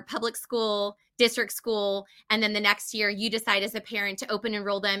private or public school, district school, and then the next year you decide as a parent to open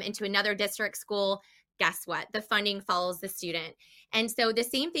enroll them into another district school, guess what? The funding follows the student. And so the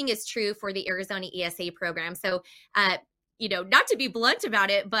same thing is true for the Arizona ESA program. So, not to be blunt about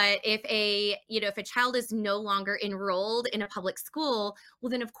it, but if a child is no longer enrolled in a public school, well,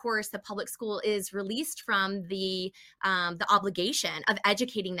 then of course the public school is released from the obligation of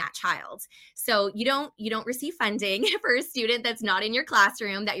educating that child. So you don't receive funding for a student that's not in your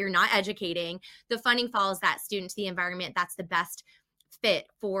classroom, that you're not educating. The funding follows that student to the environment that's the best fit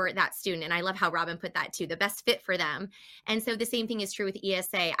for that student. And I love how Robin put that too, the best fit for them. And so the same thing is true with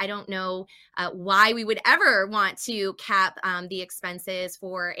ESA. I don't know why we would ever want to cap the expenses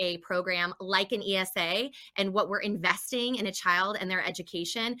for a program like an ESA and what we're investing in a child and their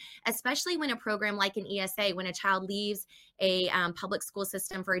education, especially when a program like an ESA, when a child leaves a public school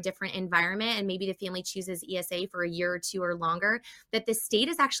system for a different environment, and maybe the family chooses ESA for a year or two or longer, that the state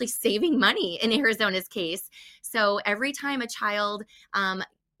is actually saving money in Arizona's case. So every time a child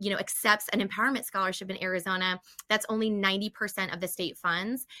accepts an empowerment scholarship in Arizona, that's only 90% of the state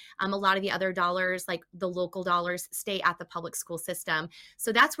funds. A lot of the other dollars, like the local dollars, stay at the public school system.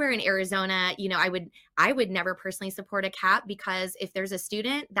 So that's where in Arizona, I would never personally support a cap, because if there's a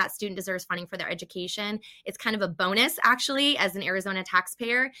student, that student deserves funding for their education. It's kind of a bonus, actually, as an Arizona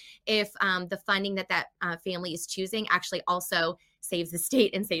taxpayer, if the funding that family is choosing actually also saves the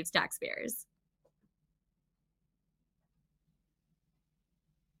state and saves taxpayers.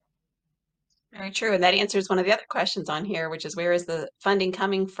 Very true. And that answers one of the other questions on here, which is, where is the funding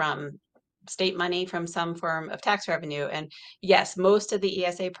coming from? State money, from some form of tax revenue? And yes, most of the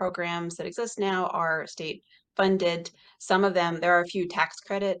ESA programs that exist now are state funded. Some of them, there are a few tax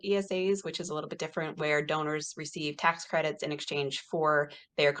credit ESAs, which is a little bit different, where donors receive tax credits in exchange for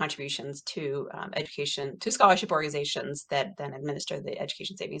their contributions to education, to scholarship organizations that then administer the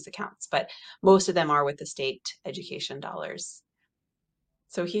education savings accounts. But most of them are with the state education dollars.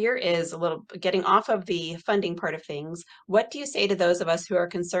 So here is a little getting off of the funding part of things. What do you say to those of us who are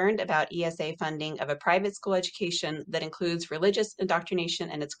concerned about ESA funding of a private school education that includes religious indoctrination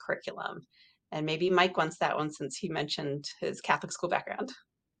in its curriculum? And maybe Mike wants that one since he mentioned his Catholic school background.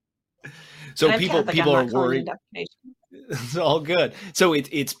 So And I'm people Catholic, people I'm are not calling it worried. indoctrination. It's all good. So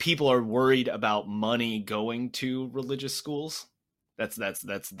it's people are worried about money going to religious schools. That's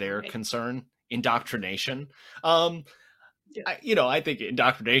their Right. concern. Indoctrination. Yeah. I think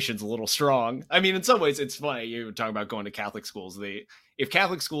indoctrination's a little strong. I mean, in some ways, it's funny. You were talking about going to Catholic schools. If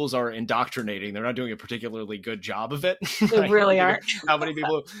Catholic schools are indoctrinating, they're not doing a particularly good job of it. They really aren't. How many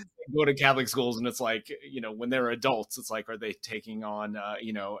people go to Catholic schools and it's like, when they're adults, it's like, are they taking on,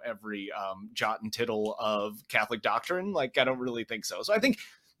 every jot and tittle of Catholic doctrine? Like, I don't really think so. So I think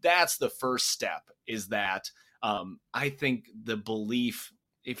that's the first step, is that I think the belief,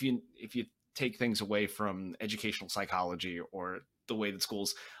 if you take things away from educational psychology or the way that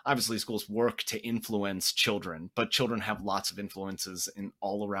schools work to influence children, but children have lots of influences in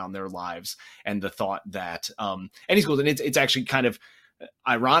all around their lives. And the thought that any schools, and it's actually kind of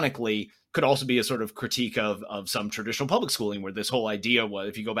ironically could also be a sort of critique of some traditional public schooling, where this whole idea was,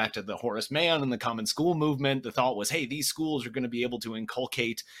 if you go back to the Horace Mann and the Common School movement, the thought was, hey, these schools are going to be able to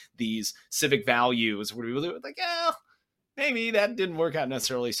inculcate these civic values. Where people like, maybe that didn't work out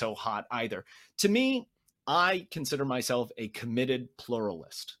necessarily so hot either. To me, I consider myself a committed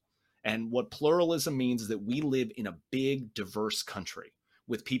pluralist. And what pluralism means is that we live in a big, diverse country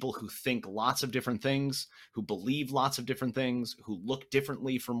with people who think lots of different things, who believe lots of different things, who look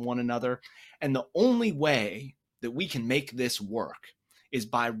differently from one another. And the only way that we can make this work is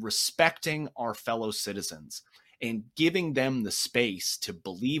by respecting our fellow citizens and giving them the space to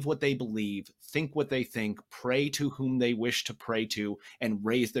believe what they believe, think what they think, pray to whom they wish to pray to, and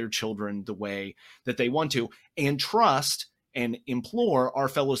raise their children the way that they want to, and trust and implore our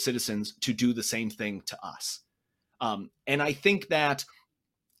fellow citizens to do the same thing to us. And I think that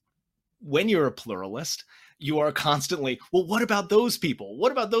when you're a pluralist, you are constantly, well, what about those people?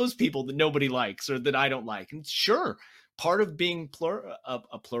 What about those people that nobody likes or that I don't like? And sure, part of being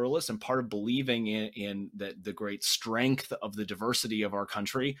a pluralist and part of believing in the great strength of the diversity of our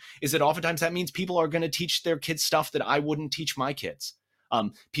country is that oftentimes that means people are going to teach their kids stuff that I wouldn't teach my kids.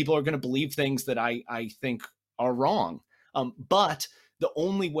 People are going to believe things that I think are wrong. But the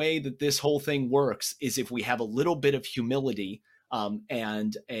only way that this whole thing works is if we have a little bit of humility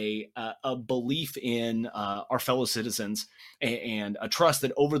and a belief in our fellow citizens, and a trust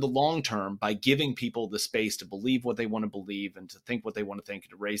that over the long term, by giving people the space to believe what they want to believe and to think what they want to think and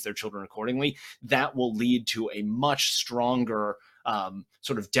to raise their children accordingly, that will lead to a much stronger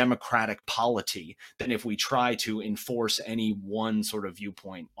sort of democratic polity than if we try to enforce any one sort of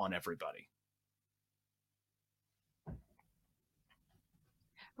viewpoint on everybody.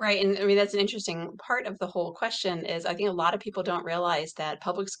 Right. And I mean, that's an interesting part of the whole question is I think a lot of people don't realize that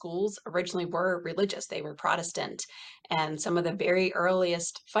public schools originally were religious. They were Protestant. And some of the very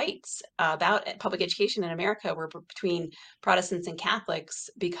earliest fights about public education in America were between Protestants and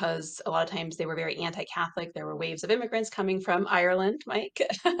Catholics, because a lot of times they were very anti-Catholic. There were waves of immigrants coming from Ireland, Mike,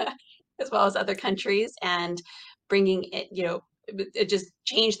 as well as other countries, and bringing it, it just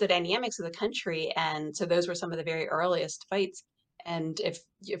changed the dynamics of the country. And so those were some of the very earliest fights. And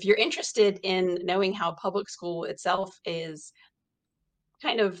if you're interested in knowing how public school itself is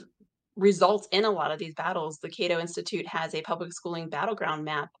kind of results in a lot of these battles, the Cato Institute has a public schooling battleground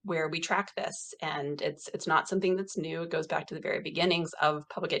map where we track this. And it's not something that's new. It goes back to the very beginnings of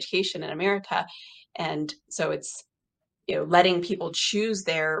public education in America. And so it's, letting people choose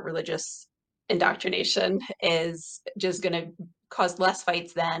their religious indoctrination is just going to cause less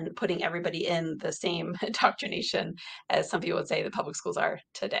fights than putting everybody in the same indoctrination, as some people would say the public schools are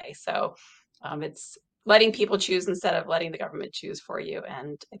today. So it's letting people choose instead of letting the government choose for you.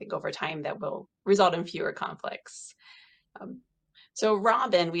 And I think over time that will result in fewer conflicts. So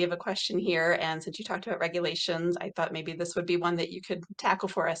Robin, we have a question here. And since you talked about regulations, I thought maybe this would be one that you could tackle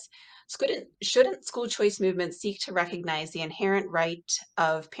for us. Shouldn't school choice movements seek to recognize the inherent right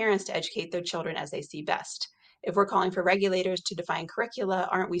of parents to educate their children as they see best? If we're calling for regulators to define curricula,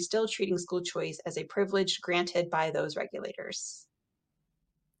 aren't we still treating school choice as a privilege granted by those regulators?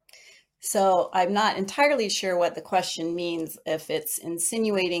 So I'm not entirely sure what the question means, if it's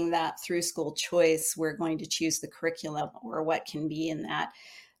insinuating that through school choice, we're going to choose the curriculum or what can be in that.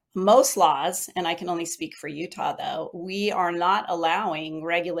 most laws, and I can only speak for Utah though, we are not allowing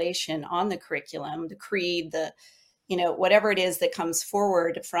regulation on the curriculum, the creed, the, whatever it is that comes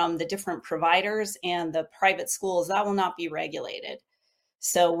forward from the different providers and the private schools, that will not be regulated.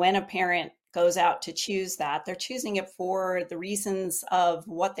 So when a parent goes out to choose that, they're choosing it for the reasons of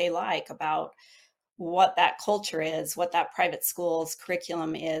what they like about what that culture is, what that private school's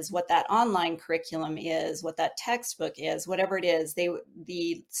curriculum is, what that online curriculum is, what that textbook is, whatever it is.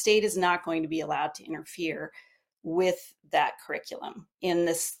 The state is not going to be allowed to interfere with that curriculum in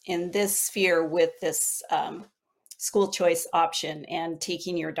this sphere with this school choice option and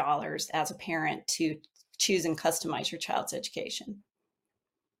taking your dollars as a parent to choose and customize your child's education.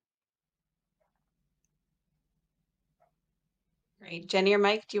 Great. Jenny or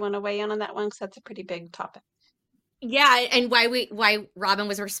Mike, do you want to weigh in on that one? Because that's a pretty big topic. Yeah, and why Robin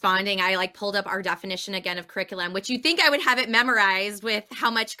was responding, I pulled up our definition again of curriculum, which you'd think I would have it memorized with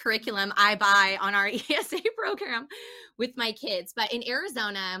how much curriculum I buy on our ESA program with my kids. But in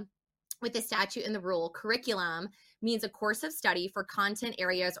Arizona, with the statute and the rule, curriculum means a course of study for content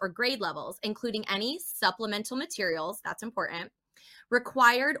areas or grade levels, including any supplemental materials, that's important,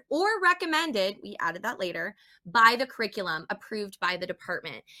 required or recommended, we added that later, by the curriculum approved by the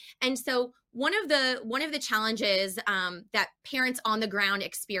department. And so one of the challenges that parents on the ground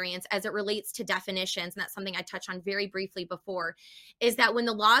experience as it relates to definitions, and that's something I touched on very briefly before, is that when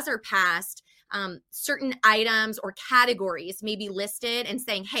the laws are passed, certain items or categories may be listed and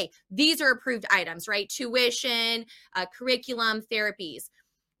saying, hey, these are approved items, right? Tuition, curriculum, therapies.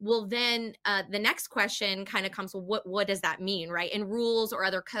 Well, then the next question kind of comes, well, what does that mean, right? And rules or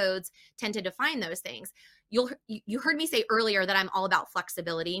other codes tend to define those things. You heard me say earlier that I'm all about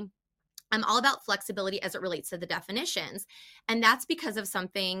flexibility. I'm all about flexibility as it relates to the definitions. And that's because of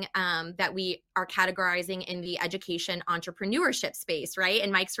something that we are categorizing in the education entrepreneurship space, right?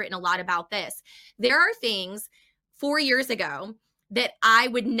 And Mike's written a lot about this. There are things 4 years ago that I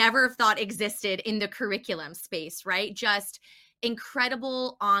would never have thought existed in the curriculum space, right? Just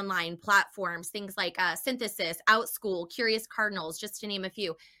incredible online platforms, things like Synthesis, OutSchool, Curious Cardinals, just to name a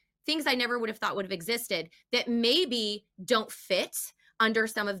few. Things I never would have thought would have existed that maybe don't fit under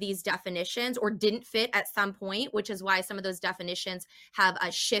some of these definitions or didn't fit at some point, which is why some of those definitions have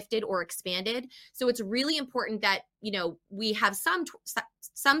shifted or expanded. So it's really important that, we have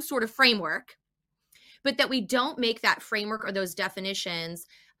some sort of framework, but that we don't make that framework or those definitions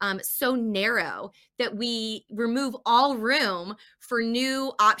so narrow that we remove all room for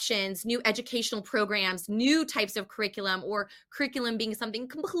new options, new educational programs, new types of curriculum, or curriculum being something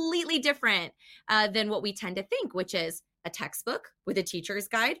completely different than what we tend to think, which is a textbook with a teacher's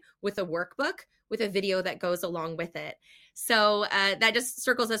guide, with a workbook, with a video that goes along with it. So that just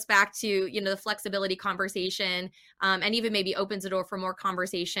circles us back to, the flexibility conversation, and even maybe opens the door for more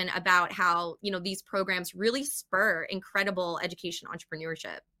conversation about how, these programs really spur incredible education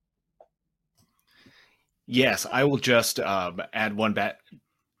entrepreneurship. Yes, I will just add one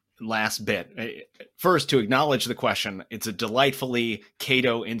last bit. First, to acknowledge the question, it's a delightfully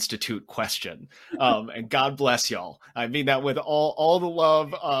Cato Institute question, and God bless y'all. I mean that with all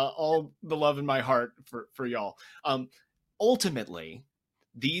the love in my heart for y'all. Ultimately,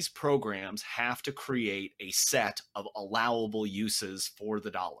 these programs have to create a set of allowable uses for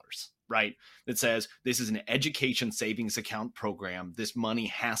the dollars, right? That says this is an education savings account program. This money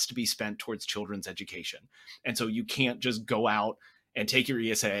has to be spent towards children's education. And so you can't just go out and take your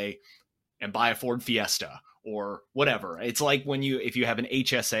ESA and buy a Ford Fiesta or whatever. It's like if you have an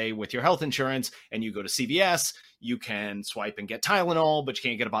HSA with your health insurance and you go to CVS, you can swipe and get Tylenol, but you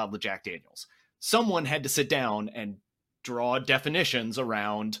can't get a bottle of Jack Daniels. Someone had to sit down and draw definitions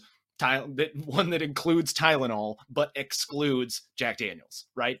around one that includes Tylenol but excludes Jack Daniels,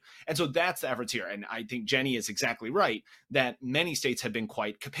 right? And so that's the efforts here. And I think Jenny is exactly right that many states have been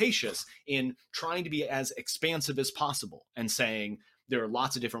quite capacious in trying to be as expansive as possible and saying there are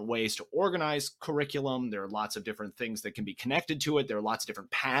lots of different ways to organize curriculum. There are lots of different things that can be connected to it. There are lots of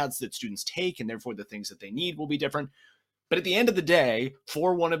different paths that students take, and therefore the things that they need will be different. But at the end of the day,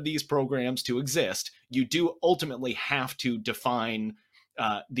 for one of these programs to exist, you do ultimately have to define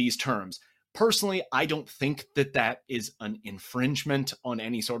these terms. Personally, I don't think that is an infringement on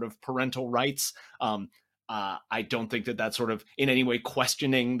any sort of parental rights. I don't think that that's sort of in any way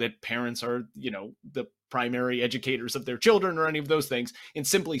questioning that parents are, the primary educators of their children or any of those things. In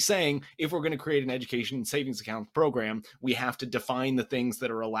simply saying, if we're going to create an education savings account program, we have to define the things that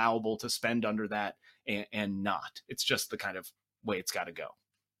are allowable to spend under that and not. It's just the kind of way it's got to go.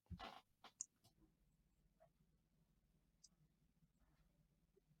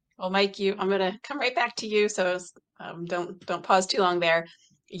 Well, Mike, I'm going to come right back to you. So don't pause too long there.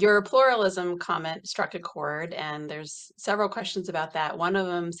 Your pluralism comment struck a chord, and there's several questions about that. One of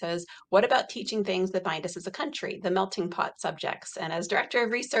them says, what about teaching things that bind us as a country, the melting pot subjects? And as director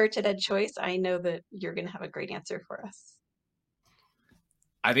of research at EdChoice, I know that you're going to have a great answer for us.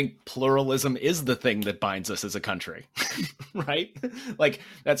 I think pluralism is the thing that binds us as a country, right? Like,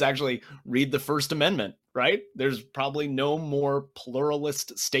 that's actually, read the First Amendment, right? There's probably no more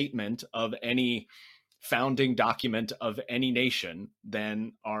pluralist statement of any founding document of any nation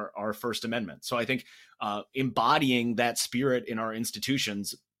than our First Amendment. So I think embodying that spirit in our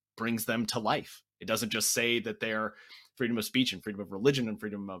institutions brings them to life. It doesn't just say that they're freedom of speech and freedom of religion and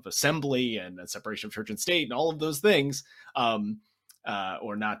freedom of assembly and separation of church and state and all of those things.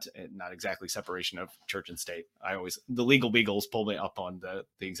 Or not exactly separation of church and state. The legal beagles pull me up on the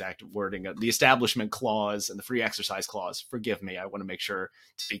exact wording of the Establishment Clause and the Free Exercise Clause. Forgive me. I want to make sure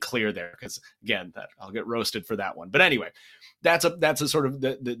to be clear there, because again, that I'll get roasted for that one. But anyway, that's a sort of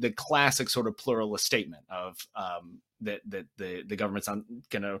the classic sort of pluralist statement of that the government's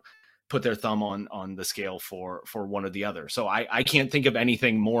going to put their thumb on the scale for one or the other. So I can't think of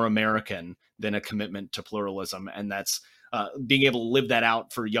anything more American than a commitment to pluralism, and that's being able to live that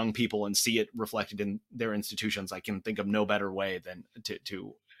out for young people and see it reflected in their institutions. I can think of no better way than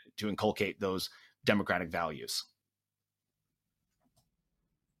to inculcate those democratic values.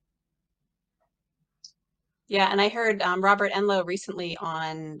 Yeah, and I heard Robert Enlow recently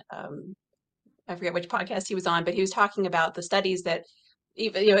on, I forget which podcast he was on, but he was talking about the studies that,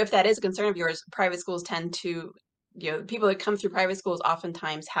 even, if that is a concern of yours, private schools tend to, people that come through private schools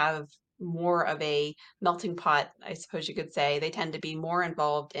oftentimes have more of a melting pot, I suppose you could say. They tend to be more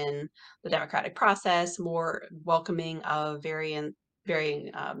involved in the democratic process, more welcoming of varying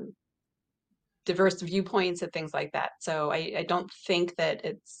diverse viewpoints and things like that. So I don't think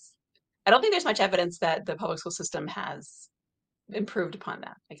there's much evidence that the public school system has improved upon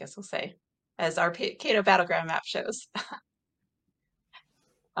that, I guess we'll say, as our Cato Battleground map shows.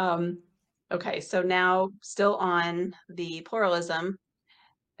 Okay, so now still on the pluralism,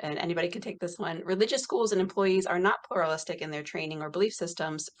 and anybody can take this one. Religious schools and employees are not pluralistic in their training or belief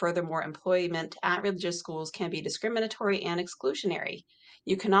systems. Furthermore, employment at religious schools can be discriminatory and exclusionary.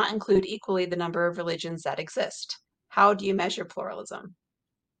 You cannot include equally the number of religions that exist. How do you measure pluralism?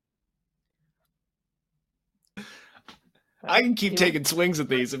 I can keep taking swings at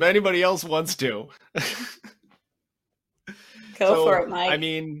these if anybody else wants to. Go for it, Mike. I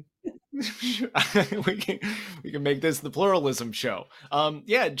mean, we can make this the pluralism show.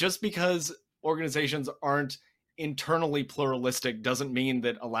 Yeah, just because organizations aren't internally pluralistic doesn't mean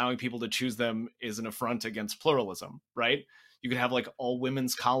that allowing people to choose them is an affront against pluralism, right? You could have like all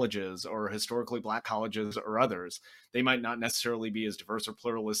women's colleges or historically Black colleges or others. They might not necessarily be as diverse or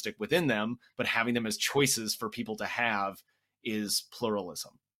pluralistic within them, but having them as choices for people to have is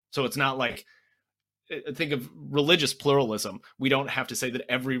pluralism. So it's not like, think of religious pluralism. We don't have to say that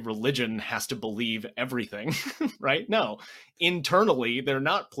every religion has to believe everything, right? No, internally, they're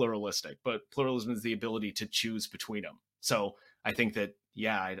not pluralistic, but pluralism is the ability to choose between them. So I think that,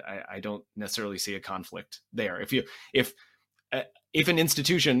 yeah, I don't necessarily see a conflict there. If an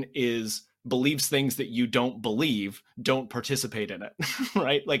institution believes things that you don't believe, don't participate in it,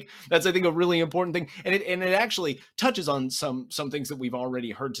 right? Like, that's, I think, a really important thing. And it actually touches on some things that we've already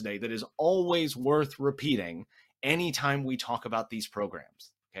heard today that is always worth repeating anytime we talk about these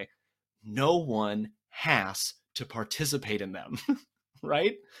programs, okay? No one has to participate in them,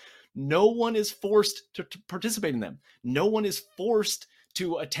 right? No one is forced to participate in them. No one is forced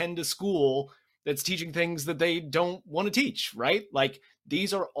to attend a school that's teaching things that they don't want to teach, right? Like,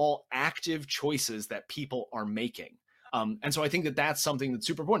 these are all active choices that people are making. And so I think that that's something that's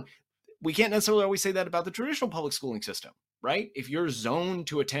super important. We can't necessarily always say that about the traditional public schooling system, right? If you're zoned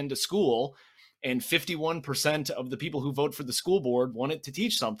to attend a school and 51% of the people who vote for the school board want it to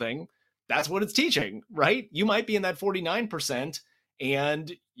teach something, that's what it's teaching, right? You might be in that 49%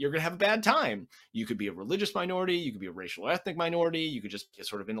 and you're going to have a bad time. You could be a religious minority, you could be a racial or ethnic minority, you could just be a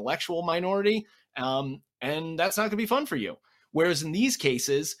sort of intellectual minority, and that's not going to be fun for you. Whereas in these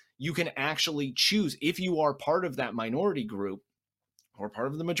cases, you can actually choose if you are part of that minority group or part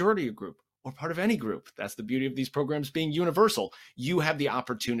of the majority group or part of any group. That's the beauty of these programs being universal. You have the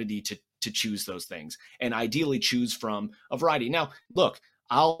opportunity to choose those things and ideally choose from a variety. Now, look,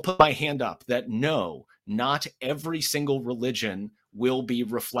 I'll put my hand up that no, not every single religion will be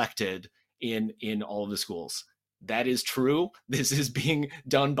reflected in all of the schools. That is true. This is being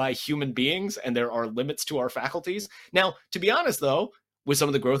done by human beings, and there are limits to our faculties. Now, to be honest, though, with some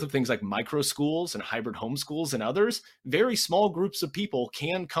of the growth of things like micro schools and hybrid homeschools and others, very small groups of people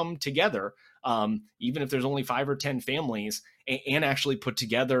can come together even if there's only 5 or 10 families, and actually put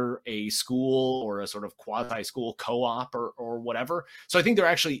together a school or a sort of quasi-school co-op or whatever. So I think there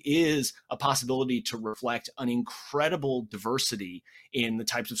actually is a possibility to reflect an incredible diversity in the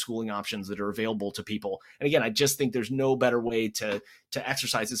types of schooling options that are available to people. And again, I just think there's no better way to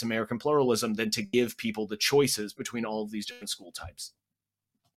exercise this American pluralism than to give people the choices between all of these different school types.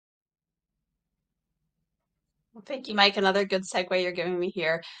 Well, thank you, Mike. Another good segue you're giving me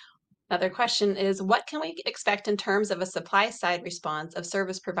here. Another question is, what can we expect in terms of a supply side response of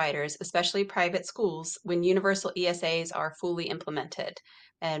service providers, especially private schools, when universal ESAs are fully implemented?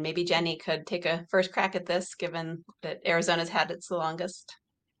 And maybe Jenny could take a first crack at this, given that Arizona's had it the longest.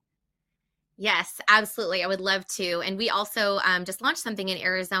 Yes, absolutely. I would love to. And we also just launched something in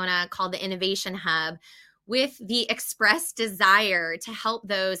Arizona called the Innovation Hub, with the express desire to help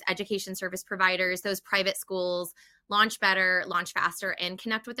those education service providers, those private schools, launch better, launch faster, and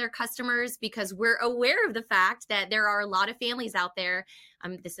connect with their customers, because we're aware of the fact that there are a lot of families out there.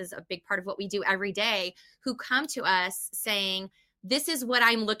 This is a big part of what we do every day, who come to us saying, this is what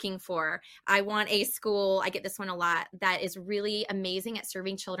I'm looking for. I want a school, I get this one a lot, that is really amazing at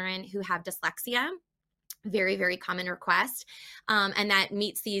serving children who have dyslexia. Very, very common request. And that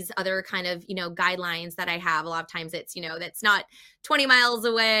meets these other kind of, guidelines that I have. A lot of times it's, that's not 20 miles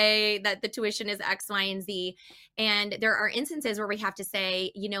away, that the tuition is X, Y, and Z. And there are instances where we have to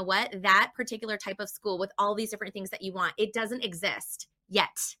say, you know what, that particular type of school with all these different things that you want, it doesn't exist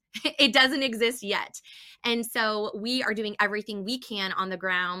yet. It doesn't exist yet. And so we are doing everything we can on the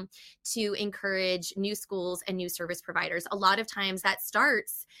ground to encourage new schools and new service providers. A lot of times that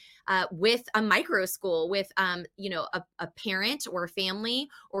starts with a micro school, with a parent or a family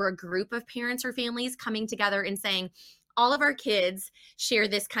or a group of parents or families coming together and saying, all of our kids share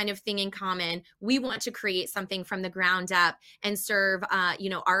this kind of thing in common. We want to create something from the ground up and serve,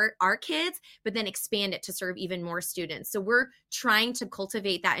 our kids, but then expand it to serve even more students. So we're trying to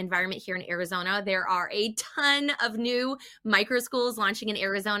cultivate that environment here in Arizona. There are a ton of new micro schools launching in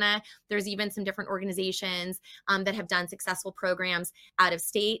Arizona. There's even some different organizations that have done successful programs out of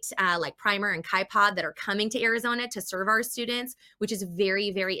state, like Primer and KaiPod, that are coming to Arizona to serve our students, which is very,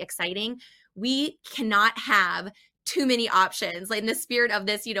 very exciting. We cannot have too many options. Like, in the spirit of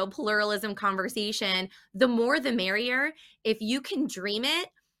this, pluralism conversation, the more the merrier. If you can dream it,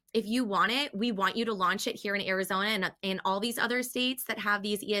 if you want it, we want you to launch it here in Arizona and in all these other states that have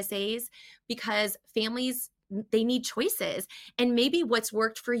these ESAs, because families, they need choices. And maybe what's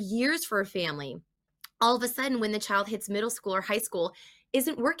worked for years for a family, all of a sudden when the child hits middle school or high school,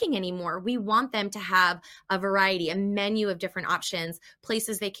 isn't working anymore. We want them to have a variety, a menu of different options,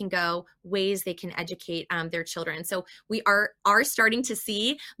 places they can go, ways they can educate their children. So we are starting to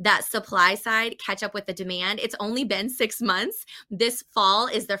see that supply side catch up with the demand. It's only been 6 months. This fall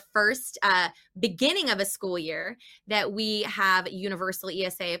is the first beginning of a school year that we have universal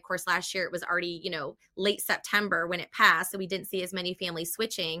ESA. Of course, last year it was already, late September when it passed, so we didn't see as many families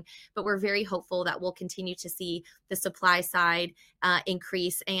switching, but we're very hopeful that we'll continue to see the supply side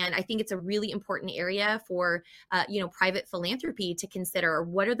increase. And I think it's a really important area for, private philanthropy to consider.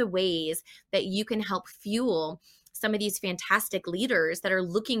 What are the ways that you can help fuel some of these fantastic leaders that are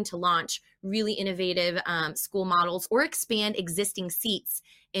looking to launch really innovative school models or expand existing seats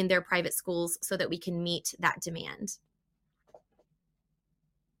in their private schools so that we can meet that demand?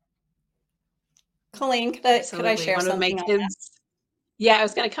 Colleen, could I share One something of my kids. Yeah, I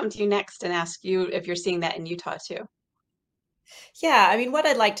was going to come to you next and ask you if you're seeing that in Utah too. Yeah, I mean, what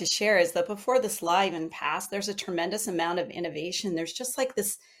I'd like to share is that before this law even passed, there's a tremendous amount of innovation. There's just like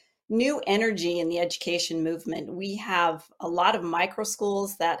this new energy in the education movement. We have a lot of micro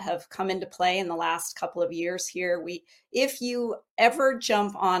schools that have come into play in the last couple of years here. If you ever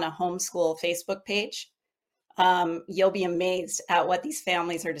jump on a homeschool Facebook page, you'll be amazed at what these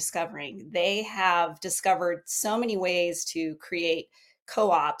families are discovering. They have discovered so many ways to create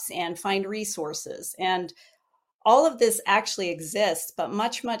co-ops and find resources. And all of this actually exists, but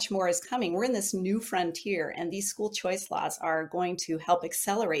much, much more is coming. We're in this new frontier, and these school choice laws are going to help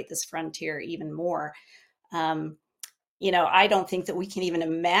accelerate this frontier even more. I don't think that we can even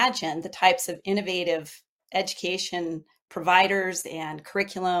imagine the types of innovative education providers and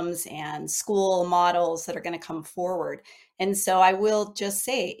curriculums and school models that are going to come forward. And so I will just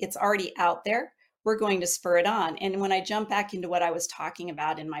say it's already out there. We're going to spur it on. And when I jump back into what I was talking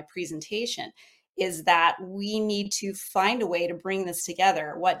about in my presentation, is that we need to find a way to bring this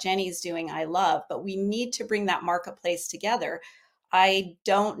together. What Jenny's doing, I love, but we need to bring that marketplace together. I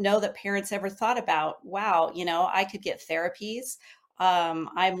don't know that parents ever thought about, wow, I could get therapies.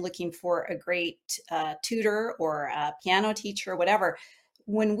 I'm looking for a great tutor or a piano teacher, whatever.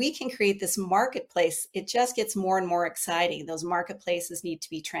 when we can create this marketplace, it just gets more and more exciting. Those marketplaces need to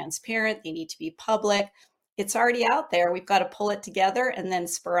be transparent. They need to be public. It's already out there. We've got to pull it together and then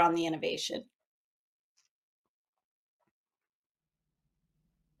spur on the innovation.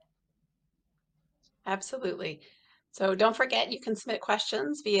 Absolutely. So don't forget, you can submit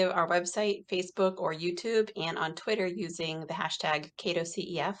questions via our website, Facebook, or YouTube, and on Twitter using the hashtag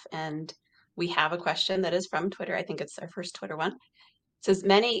CatoCEF. And we have a question that is from Twitter. I think it's our first Twitter one. It says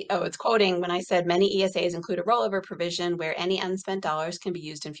it's quoting when I said many ESAs include a rollover provision where any unspent dollars can be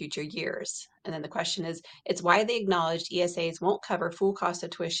used in future years. And then the question is, it's widely acknowledged ESAs won't cover full cost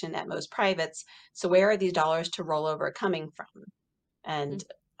of tuition at most privates. So where are these dollars to rollover coming from? And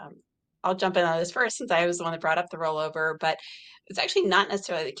I'll jump in on this first since I was the one that brought up the rollover, but it's actually not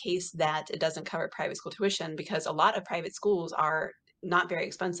necessarily the case that it doesn't cover private school tuition, because a lot of private schools are not very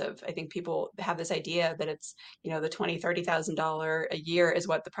expensive. I think people have this idea that it's, the $20,000, $30,000 a year is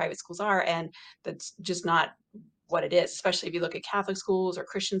what the private schools are, and that's just not what it is, especially if you look at Catholic schools or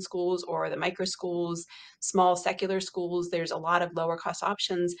Christian schools or the micro schools, small secular schools. There's a lot of lower cost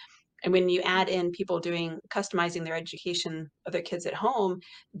options. And when you add in people customizing their education of their kids at home,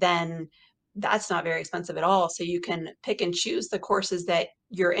 then that's not very expensive at all. So you can pick and choose the courses that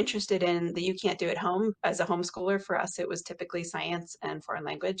you're interested in that you can't do at home. As a homeschooler, for us, it was typically science and foreign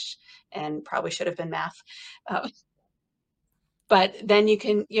language, and probably should have been math. But then you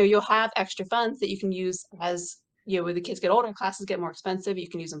can, you'll have extra funds that you can use as, when the kids get older and classes get more expensive, you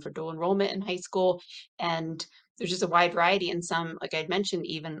can use them for dual enrollment in high school. And there's just a wide variety, and some, like I'd mentioned,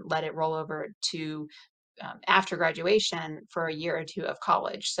 even let it roll over to after graduation for a year or two of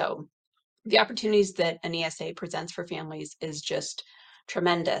college. So the opportunities that an ESA presents for families is just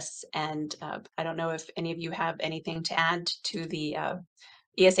tremendous. And I don't know if any of you have anything to add to the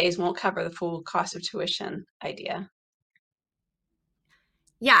ESAs won't cover the full cost of tuition idea.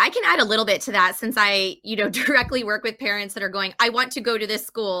 Yeah, I can add a little bit to that since I, directly work with parents that are going, I want to go to this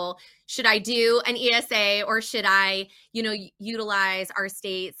school. Should I do an ESA or should I, utilize our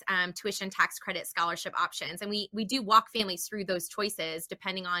state's tuition tax credit scholarship options? And we do walk families through those choices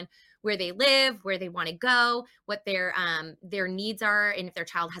depending on where they live, where they want to go, what their needs are, and if their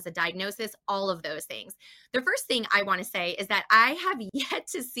child has a diagnosis, all of those things. The first thing I want to say is that I have yet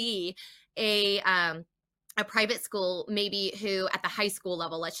to see a private school, maybe who at the high school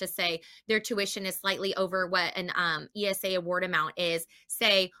level, let's just say their tuition is slightly over what an ESA award amount is,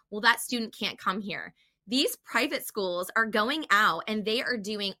 say, well, that student can't come here. These private schools are going out and they are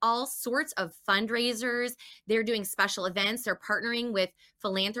doing all sorts of fundraisers. They're doing special events. They're partnering with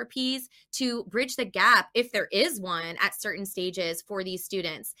philanthropies to bridge the gap, if there is one, at certain stages for these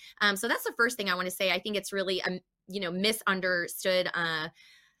students. So that's the first thing I want to say. I think it's really, misunderstood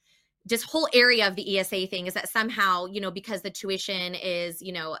this whole area of the ESA thing is that somehow, because the tuition is,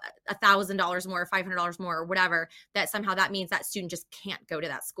 $1,000 more, $500 more, or whatever, that somehow that means that student just can't go to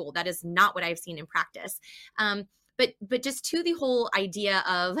that school. That is not what I've seen in practice. But just to the whole idea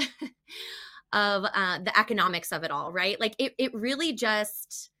of the economics of it all, right? Like it really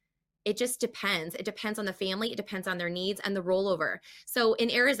just, it just depends. It depends on the family. It depends on their needs and the rollover. So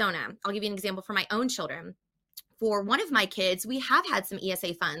in Arizona, I'll give you an example for my own children. For one of my kids, we have had some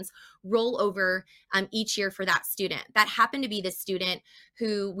ESA funds roll over each year for that student. That happened to be the student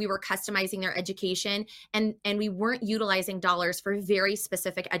who we were customizing their education, and we weren't utilizing dollars for very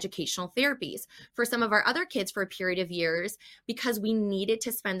specific educational therapies. For some of our other kids for a period of years, because we needed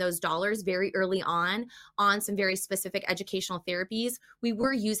to spend those dollars very early on some very specific educational therapies, we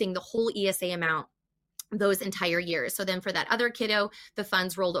were using the whole ESA amount those entire years. So then for that other kiddo, the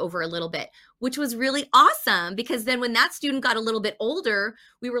funds rolled over a little bit, which was really awesome, because then when that student got a little bit older,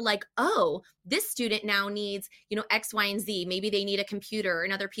 we were like, oh, this student now needs, X, Y, and Z. Maybe they need a computer or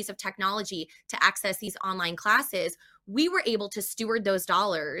another piece of technology to access these online classes. We were able to steward those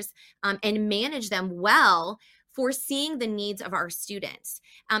dollars and manage them well, foreseeing the needs of our students.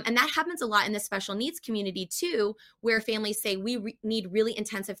 And that happens a lot in the special needs community too, where families say we need really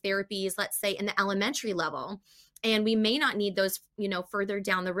intensive therapies, let's say in the elementary level, and we may not need those, further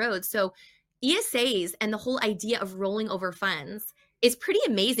down the road. So ESAs and the whole idea of rolling over funds is pretty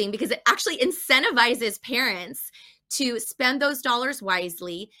amazing, because it actually incentivizes parents to spend those dollars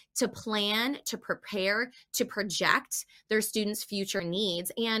wisely, to plan, to prepare, to project their students' future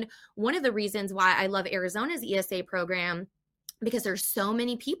needs. And one of the reasons why I love Arizona's ESA program, because there's so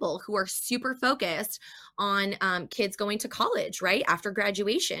many people who are super focused on kids going to college, right, after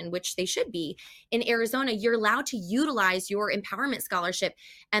graduation, which they should be. In Arizona, you're allowed to utilize your empowerment scholarship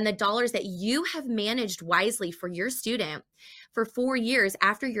and the dollars that you have managed wisely for your student for 4 years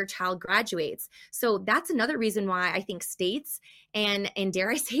after your child graduates. So that's another reason why I think states and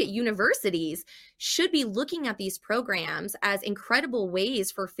dare I say it, universities should be looking at these programs as incredible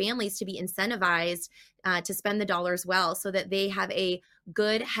ways for families to be incentivized to spend the dollars well, so that they have a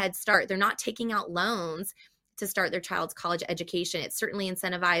good head start. They're not taking out loans to start their child's college education. It certainly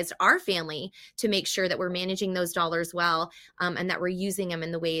incentivized our family to make sure that we're managing those dollars well, and that we're using them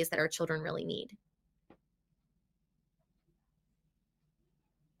in the ways that our children really need.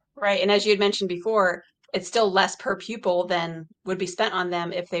 Right. And as you had mentioned before, it's still less per pupil than would be spent on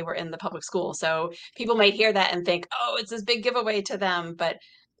them if they were in the public school. So people might hear that and think, oh, it's this big giveaway to them, but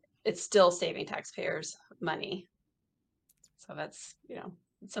it's still saving taxpayers money. So that's,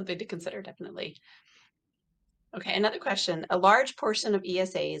 something to consider, definitely. Okay, another question. A large portion of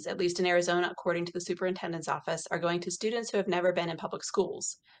ESAs, at least in Arizona, according to the superintendent's office, are going to students who have never been in public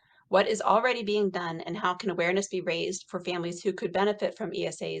schools. What is already being done, and how can awareness be raised for families who could benefit from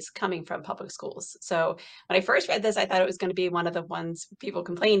ESAs coming from public schools? So when I first read this, I thought it was going to be one of the ones people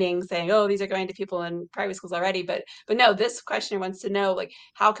complaining, saying, oh, these are going to people in private schools already. But no, this questioner wants to know, like,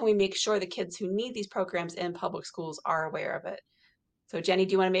 how can we make sure the kids who need these programs in public schools are aware of it? So Jenny,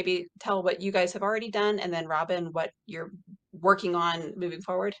 do you want to maybe tell what you guys have already done, and then Robin, what you're working on moving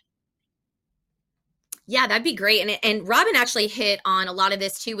forward? Yeah, that'd be great. And Robin actually hit on a lot of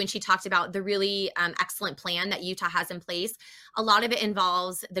this too when she talked about the really excellent plan that Utah has in place. A lot of it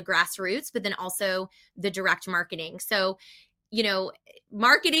involves the grassroots, but then also the direct marketing. So,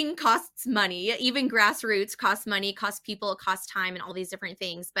 marketing costs money. Even grassroots costs money, costs people, costs time, and all these different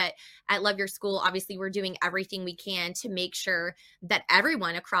things. But at Love Your School, obviously, we're doing everything we can to make sure that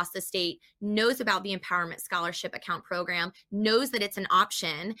everyone across the state knows about the Empowerment Scholarship Account program, knows that it's an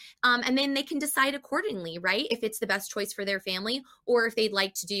option, and then they can decide accordingly, right? If it's the best choice for their family, or if they'd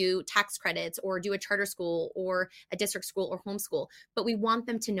like to do tax credits or do a charter school or a district school or homeschool. But we want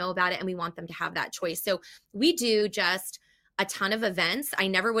them to know about it, and we want them to have that choice. So we do just a ton of events. I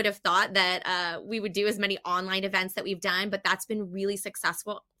never would have thought that we would do as many online events that we've done, but that's been really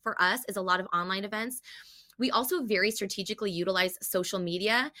successful for us, is a lot of online events. We also very strategically utilize social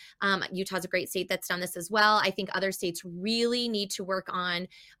media. Utah's a great state that's done this as well. I think other states really need to work on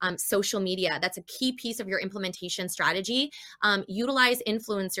social media. That's a key piece of your implementation strategy. Utilize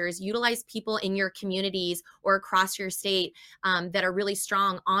influencers, utilize people in your communities or across your state that are really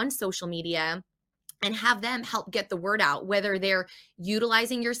strong on social media, and have them help get the word out, whether they're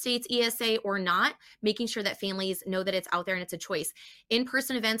utilizing your state's ESA or not, making sure that families know that it's out there and it's a choice.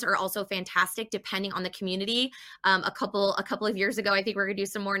 In-person events are also fantastic depending on the community. A couple of years ago, I think we're gonna do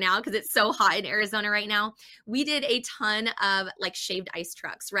some more now because it's so hot in Arizona right now. We did a ton of like shaved ice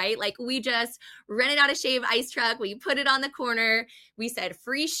trucks, right? Like we just rented out a shaved ice truck. We put it on the corner. We said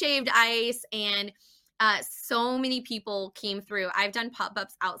free shaved ice, and so many people came through. I've done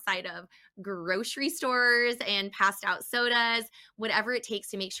pop-ups outside of grocery stores and passed out sodas, whatever it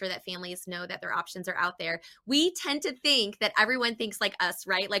takes to make sure that families know that their options are out there. We tend to think that everyone thinks like us,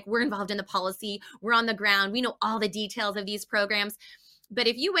 right? Like we're involved in the policy, we're on the ground, we know all the details of these programs. But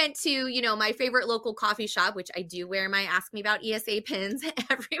if you went to, my favorite local coffee shop, which I do wear my Ask Me About ESA pins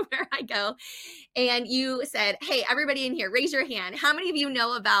everywhere I go, and you said, hey, everybody in here, raise your hand. How many of you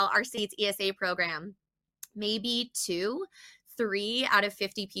know about our state's ESA program? Maybe 2, 3 out of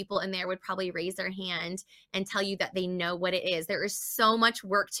 50 people in there would probably raise their hand and tell you that they know what it is. There is so much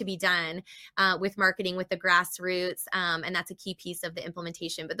work to be done with marketing, with the grassroots, and that's a key piece of the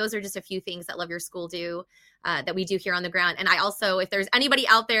implementation. But those are just a few things that Love Your School do, that we do here on the ground. And I also, if there's anybody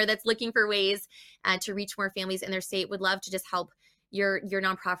out there that's looking for ways to reach more families in their state, would love to just help your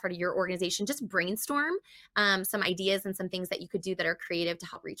nonprofit or your organization just brainstorm some ideas and some things that you could do that are creative to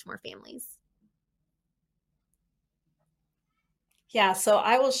help reach more families. Yeah, so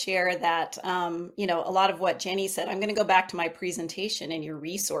I will share that, a lot of what Jenny said. I'm going to go back to my presentation and your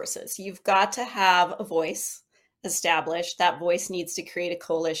resources. You've got to have a voice established. That voice needs to create a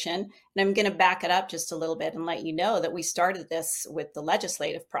coalition. And I'm going to back it up just a little bit and let you know that we started this with the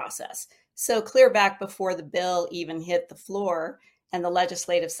legislative process. So clear back before the bill even hit the floor and the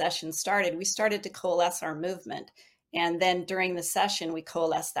legislative session started, we started to coalesce our movement. And then during the session, we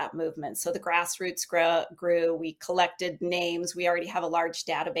coalesced that movement. So the grassroots grew, we collected names, we already have a large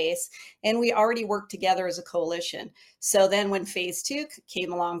database, and we already worked together as a coalition. So then when phase 2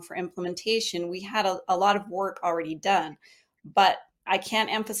 came along for implementation, we had a lot of work already done. But I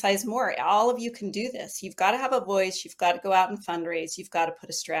can't emphasize more. All of you can do this. You've got to have a voice. You've got to go out and fundraise. You've got to put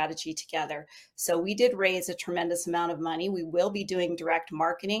a strategy together. So we did raise a tremendous amount of money. We will be doing direct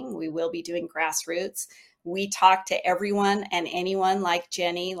marketing. We will be doing grassroots. We talk to everyone and anyone like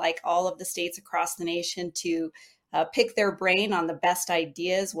Jenny, like all of the states across the nation, to pick their brain on the best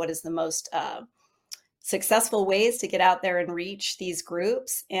ideas, what is the most successful ways to get out there and reach these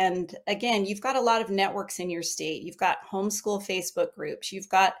groups. And again, you've got a lot of networks in your state. You've got homeschool Facebook groups. You've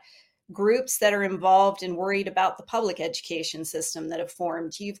got groups that are involved and worried about the public education system that have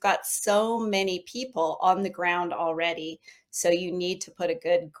formed. You've got so many people on the ground already. So you need to put a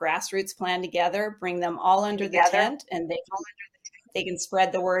good grassroots plan together, bring them all under the tent, and they can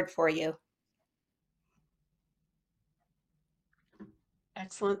spread the word for you.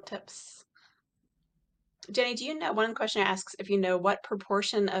 Excellent tips. Jenny, do you know, one question asks if you know what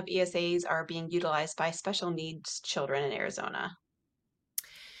proportion of ESAs are being utilized by special needs children in Arizona?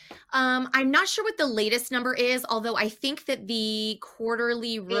 I'm not sure what the latest number is, although I think that the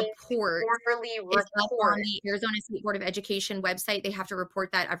quarterly report is up on the Arizona State Board of Education website. They have to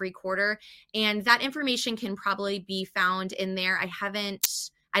report that every quarter, and that information can probably be found in there.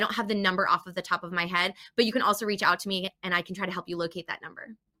 I don't have the number off of the top of my head, but you can also reach out to me and I can try to help you locate that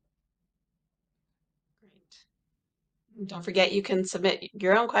number. Great. Don't forget, you can submit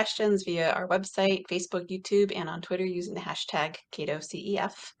your own questions via our website, Facebook, YouTube, and on Twitter using the hashtag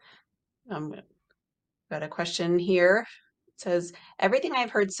CatoCEF. Got a question here. It says, everything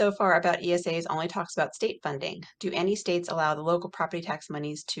I've heard so far about ESAs only talks about state funding. Do any states allow the local property tax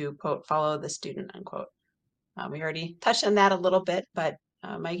monies to, quote, follow the student, unquote? We already touched on that a little bit, but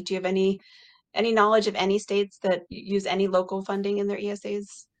Mike, do you have any knowledge of any states that use any local funding in their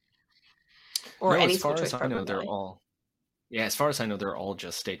ESAs? Or no, any as far school as choice I know, program, they're really? all, yeah, as far as I know, they're all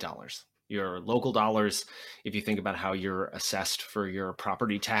just state dollars. Your local dollars, if you think about how you're assessed for your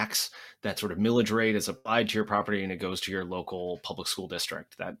property tax, that sort of millage rate is applied to your property and it goes to your local public school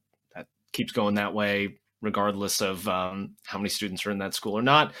district. That keeps going that way regardless of how many students are in that school or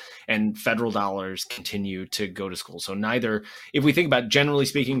not. And federal dollars continue to go to school. So neither, if we think about generally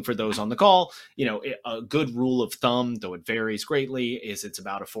speaking for those on the call, a good rule of thumb, though it varies greatly, is it's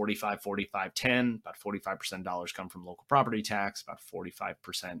about a 45-45-10. About 45% of dollars come from local property tax, about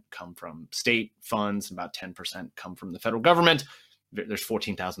 45% come from state funds, about 10% come from the federal government. There's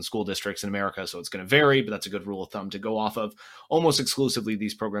 14,000 school districts in America, so it's going to vary, but that's a good rule of thumb to go off of. Almost exclusively,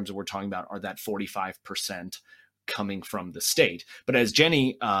 these programs that we're talking about are that 45% coming from the state. But as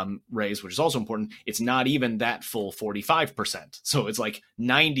Jenny raised, which is also important, it's not even that full 45%. So it's like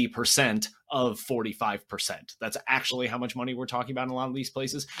 90% of 45%. That's actually how much money we're talking about in a lot of these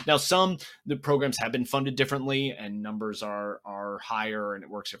places. Now, the programs have been funded differently and numbers are higher and it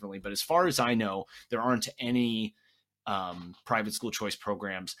works differently. But as far as I know, there aren't any private school choice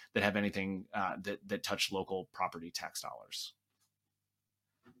programs that have anything that touch local property tax dollars.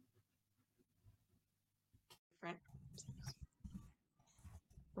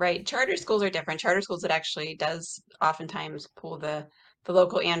 Right. Charter schools are different. Charter schools, it actually does oftentimes pull the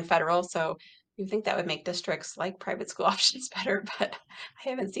local and federal. So you think that would make districts like private school options better, but I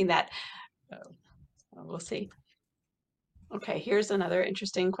haven't seen that. So we'll see. Okay, here's another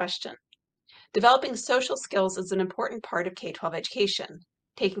interesting question. Developing social skills is an important part of K-12 education.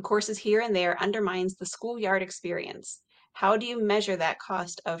 Taking courses here and there undermines the schoolyard experience. How do you measure that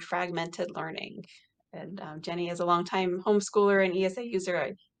cost of fragmented learning? And Jenny, as a longtime homeschooler and ESA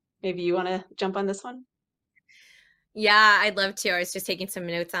user, maybe you want to jump on this one? Yeah, I'd love to. I was just taking some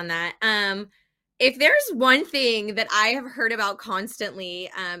notes on that. If there's one thing that I have heard about constantly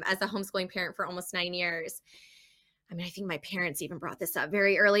as a homeschooling parent for almost 9 years, I think my parents even brought this up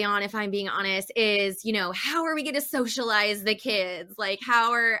very early on, if I'm being honest, is, how are we going to socialize the kids? Like,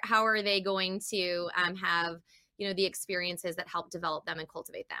 how are they going to have, the experiences that help develop them and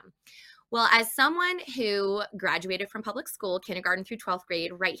cultivate them? Well, as someone who graduated from public school, kindergarten through 12th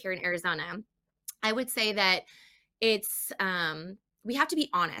grade, right here in Arizona, I would say that it's, we have to be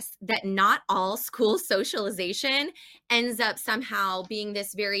honest that not all school socialization ends up somehow being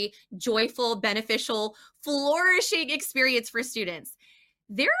this very joyful, beneficial, flourishing experience for students.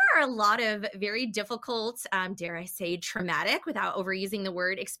 There are a lot of very difficult, dare I say, traumatic, without overusing the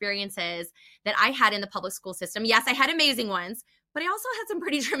word, experiences that I had in the public school system. Yes, I had amazing ones, but I also had some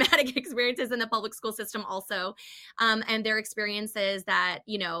pretty traumatic experiences in the public school system also. And they're experiences that,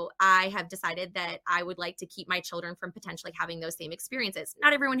 I have decided that I would like to keep my children from potentially having those same experiences.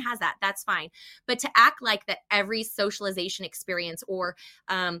 Not everyone has that. That's fine. But to act like that every socialization experience or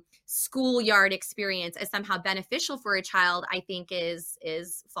schoolyard experience is somehow beneficial for a child, I think is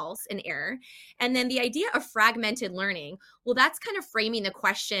false and error. And then the idea of fragmented learning, well, that's kind of framing the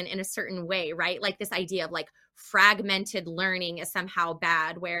question in a certain way, right? Like this idea of like fragmented learning is somehow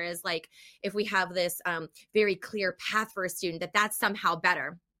bad. Whereas like if we have this very clear path for a student, that's somehow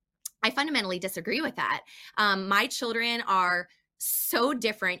better. I fundamentally disagree with that. My children are so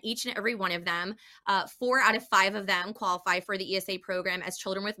different, each and every one of them. 4 out of 5 of them qualify for the ESA program as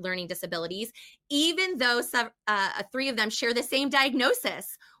children with learning disabilities, even though 3 of them share the same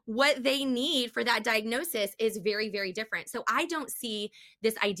diagnosis. What they need for that diagnosis is very, very different. So I don't see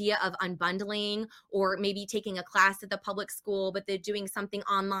this idea of unbundling or maybe taking a class at the public school, but they're doing something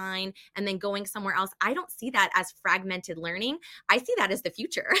online and then going somewhere else. I don't see that as fragmented learning. I see that as the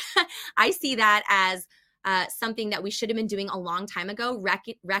future. I see that as something that we should have been doing a long time ago,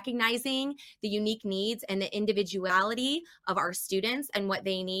 recognizing the unique needs and the individuality of our students and what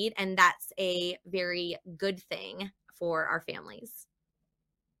they need. And that's a very good thing for our families.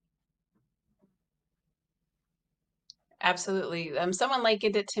 Absolutely. Someone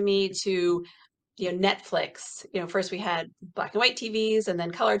likened it to me to, Netflix. First we had black and white TVs and then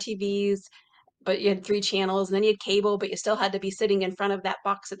color TVs, but you had 3 channels, and then you had cable, but you still had to be sitting in front of that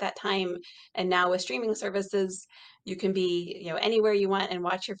box at that time. And now with streaming services, you can be, anywhere you want and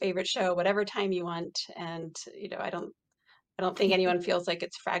watch your favorite show, whatever time you want. And, I don't think anyone feels like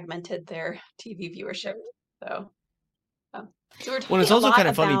it's fragmented their TV viewership. So, so we're Well, talking it's a also lot kind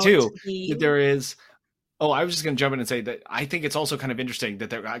of funny about too the that there is. Oh, I was just going to jump in and say that I think it's also kind of interesting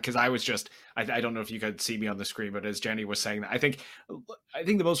that there, because I don't know if you could see me on the screen, but as Jenny was saying, I think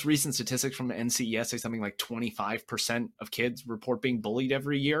the most recent statistics from NCES say something like 25% of kids report being bullied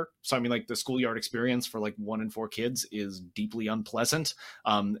every year. So, I mean, like the schoolyard experience for like 1 in 4 kids is deeply unpleasant.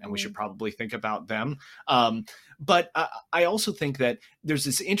 And we should probably think about them. But I also think that there's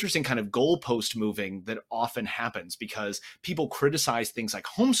this interesting kind of goalpost moving that often happens because people criticize things like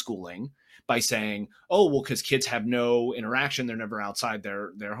homeschooling by saying, oh, well, because kids have no interaction, they're never outside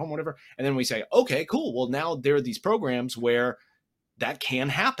their home, whatever. And then we say, okay, cool. Well, now there are these programs where that can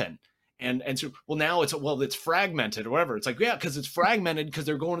happen. And so, well, now it's fragmented or whatever. It's like, yeah, because it's fragmented because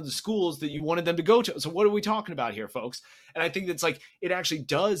they're going to the schools that you wanted them to go to. So what are we talking about here, folks? And I think that's like, it actually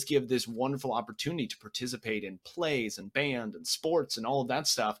does give this wonderful opportunity to participate in plays and band and sports and all of that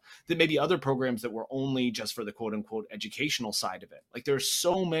stuff that maybe other programs that were only just for the quote unquote educational side of it. Like there's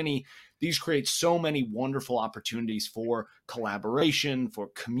so many, these create so many wonderful opportunities for collaboration, for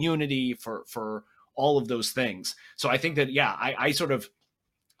community, for all of those things. So I think that, yeah, I sort of,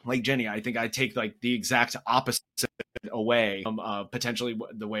 like Jenny, I think I take like the exact opposite away from potentially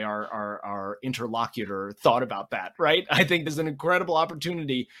the way our interlocutor thought about that, right? I think there's an incredible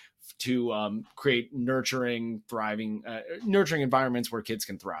opportunity to create nurturing, thriving, nurturing environments where kids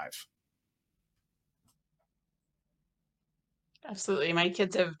can thrive. Absolutely. My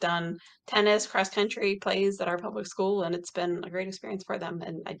kids have done tennis, cross country plays at our public school, and it's been a great experience for them.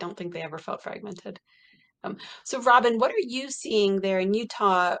 And I don't think they ever felt fragmented. So, Robin, what are you seeing there in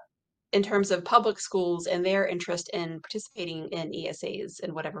Utah in terms of public schools and their interest in participating in ESAs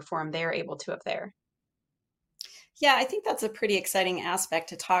in whatever form they're able to up there? Yeah, I think that's a pretty exciting aspect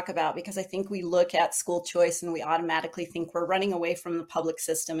to talk about because I think we look at school choice and we automatically think we're running away from the public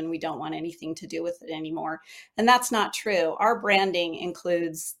system and we don't want anything to do with it anymore. And that's not true. Our branding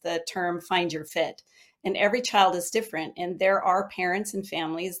includes the term find your fit. And every child is different. And there are parents and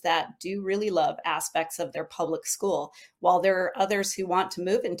families that do really love aspects of their public school, while there are others who want to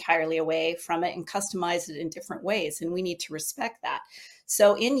move entirely away from it and customize it in different ways. And we need to respect that.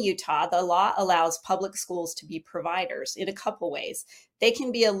 So in Utah, the law allows public schools to be providers in a couple ways. They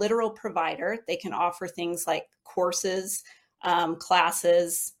can be a literal provider. They can offer things like courses,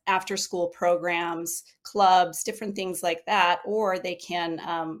 classes, after school programs, clubs, different things like that, or they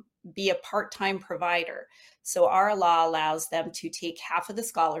can be a part-time provider. So our law allows them to take half of the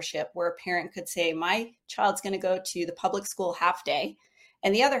scholarship, where a parent could say, my child's going to go to the public school half day,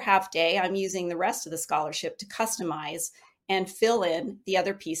 and the other half day, I'm using the rest of the scholarship to customize and fill in the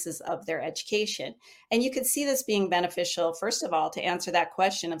other pieces of their education. And you could see this being beneficial, first of all, to answer that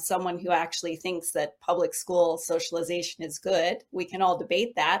question of someone who actually thinks that public school socialization is good. We can all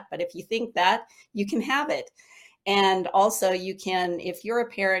debate that, but if you think that, you can have it. And also you can, if you're a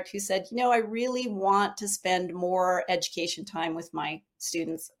parent who said, I really want to spend more education time with my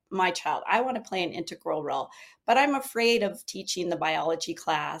students, my child, I want to play an integral role, but I'm afraid of teaching the biology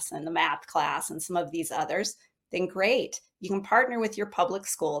class and the math class and some of these others, then great. You can partner with your public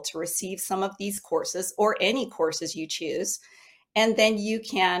school to receive some of these courses or any courses you choose. And then you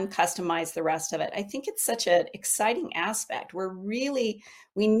can customize the rest of it. I think it's such an exciting aspect. We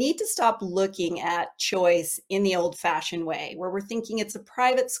need to stop looking at choice in the old-fashioned way, where we're thinking it's a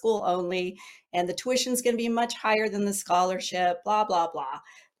private school only and the tuition is going to be much higher than the scholarship, blah, blah, blah.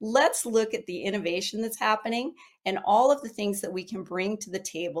 Let's look at the innovation that's happening and all of the things that we can bring to the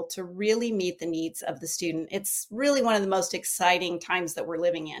table to really meet the needs of the student. It's really one of the most exciting times that we're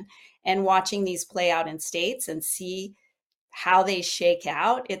living in, and watching these play out in states and see how they shake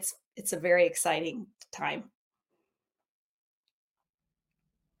out, it's a very exciting time.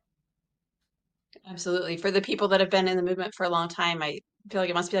 Absolutely. For the people that have been in the movement for a long time, I feel like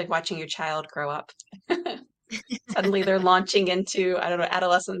it must be like watching your child grow up. Suddenly they're launching into, I don't know,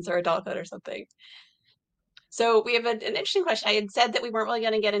 adolescence or adulthood or something. So we have an interesting question. I had said that we weren't really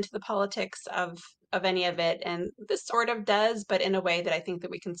going to get into the politics of any of it, and this sort of does, but in a way that I think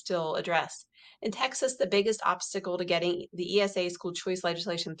that we can still address. In Texas, the biggest obstacle to getting the ESA school choice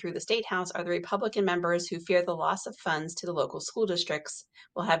legislation through the state house are the Republican members who fear the loss of funds to the local school districts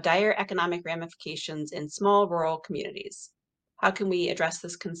will have dire economic ramifications in small rural communities. How can we address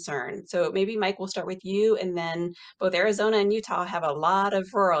this concern? So maybe Mike, we'll start with you, and then both Arizona and Utah have a lot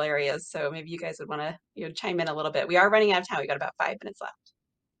of rural areas, so maybe you guys would want to chime in a little bit. We are running out of time. We got about 5 minutes left.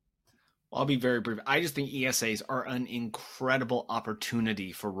 I'll be very brief. I just think ESAs are an incredible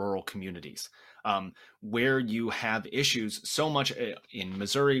opportunity for rural communities, where you have issues so much in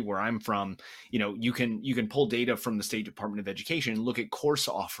Missouri, where I'm from. You can pull data from the State Department of Education and look at course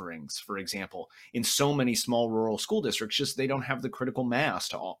offerings, for example, in so many small rural school districts. Just they don't have the critical mass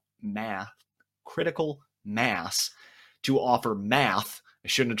to offer math. I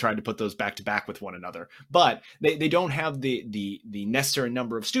shouldn't have tried to put those back to back with one another, but they don't have the necessary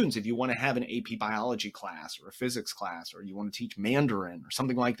number of students. If you want to have an AP biology class or a physics class, or you want to teach Mandarin or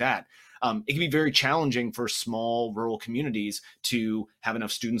something like that, it can be very challenging for small rural communities to have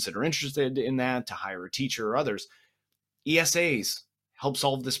enough students that are interested in that, to hire a teacher or others. ESAs help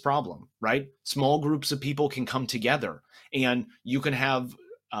solve this problem, right? Small groups of people can come together, and you can have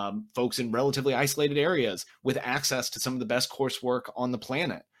folks in relatively isolated areas with access to some of the best coursework on the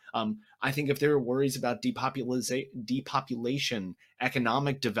planet. I think if there are worries about depopulation,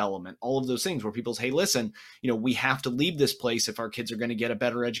 economic development, all of those things where people say, hey, listen, we have to leave this place if our kids are going to get a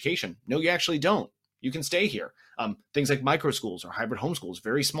better education. No, you actually don't. You can stay here. Things like micro schools or hybrid homeschools,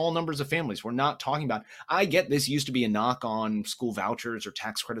 very small numbers of families. We're not talking about, I get this used to be a knock on school vouchers or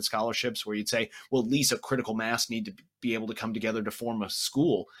tax credit scholarships where you'd say, well, at least a critical mass need to be able to come together to form a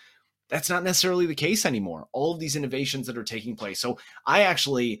school. That's not necessarily the case anymore. All of these innovations that are taking place. So I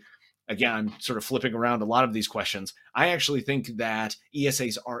actually, again, I'm sort of flipping around a lot of these questions. I actually think that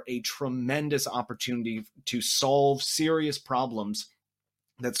ESAs are a tremendous opportunity to solve serious problems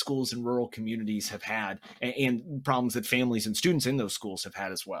that schools in rural communities have had, and problems that families and students in those schools have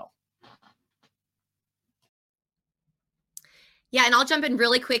had as well. Yeah, and I'll jump in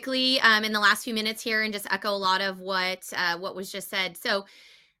really quickly in the last few minutes here and just echo a lot of what was just said. So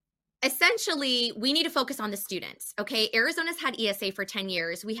essentially, we need to focus on the students, okay? Arizona's had ESA for 10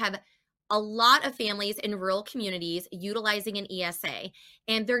 years. We have a lot of families in rural communities utilizing an ESA,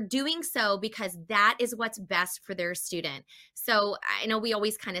 and they're doing so because that is what's best for their student. So I know we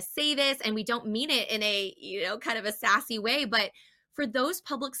always kind of say this, and we don't mean it in a, kind of a sassy way, but for those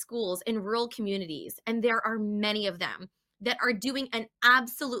public schools in rural communities, and there are many of them, that are doing an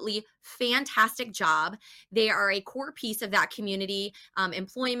absolutely fantastic job. They are a core piece of that community,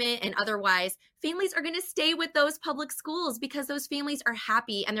 employment and otherwise. Families are going to stay with those public schools because those families are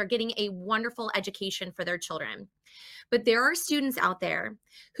happy and they're getting a wonderful education for their children. But there are students out there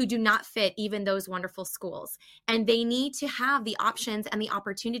who do not fit even those wonderful schools, and they need to have the options and the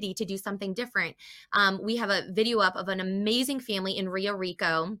opportunity to do something different. We have a video up of an amazing family in Rio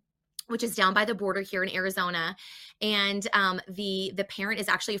Rico, which is down by the border here in Arizona. And the parent is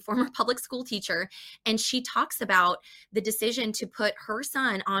actually a former public school teacher. And she talks about the decision to put her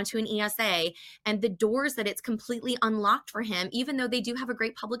son onto an ESA and the doors that it's completely unlocked for him, even though they do have a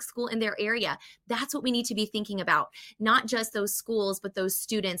great public school in their area. That's what we need to be thinking about. Not just those schools, but those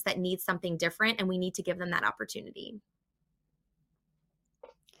students that need something different. And we need to give them that opportunity.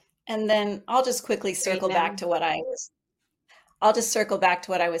 And then I'll just quickly circle back to what I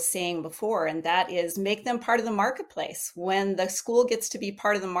was saying before, and that is make them part of the marketplace. When the school gets to be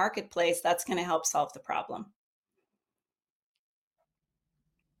part of the marketplace, that's going to help solve the problem.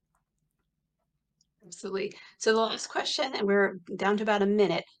 Absolutely. So the last question, and we're down to about a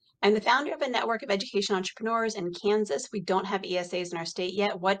minute. I'm the founder of a network of education entrepreneurs in Kansas. We don't have ESAs in our state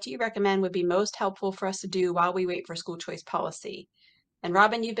yet. What do you recommend would be most helpful for us to do while we wait for school choice policy? And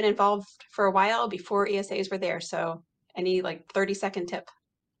Robin, you've been involved for a while before ESAs were there. So any 30-second tip?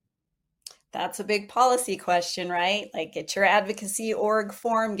 That's a big policy question, right? Like, get your advocacy org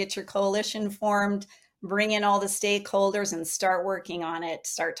formed, get your coalition formed, bring in all the stakeholders and start working on it.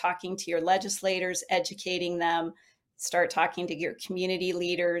 Start talking to your legislators, educating them, start talking to your community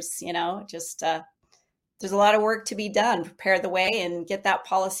leaders, there's a lot of work to be done. Prepare the way and get that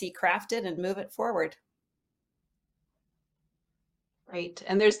policy crafted and move it forward. Right.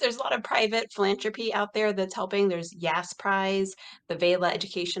 And there's a lot of private philanthropy out there that's helping. There's YAS Prize, the Vela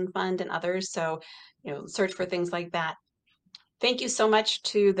Education Fund, and others. So, search for things like that. Thank you so much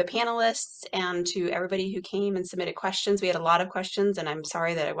to the panelists and to everybody who came and submitted questions. We had a lot of questions, and I'm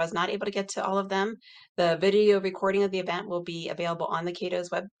sorry that I was not able to get to all of them. The video recording of the event will be available on the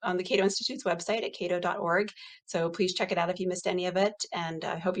Cato Institute's website at cato.org. So please check it out if you missed any of it. And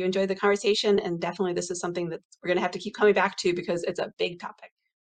I hope you enjoyed the conversation. And definitely this is something that we're going to have to keep coming back to because it's a big topic.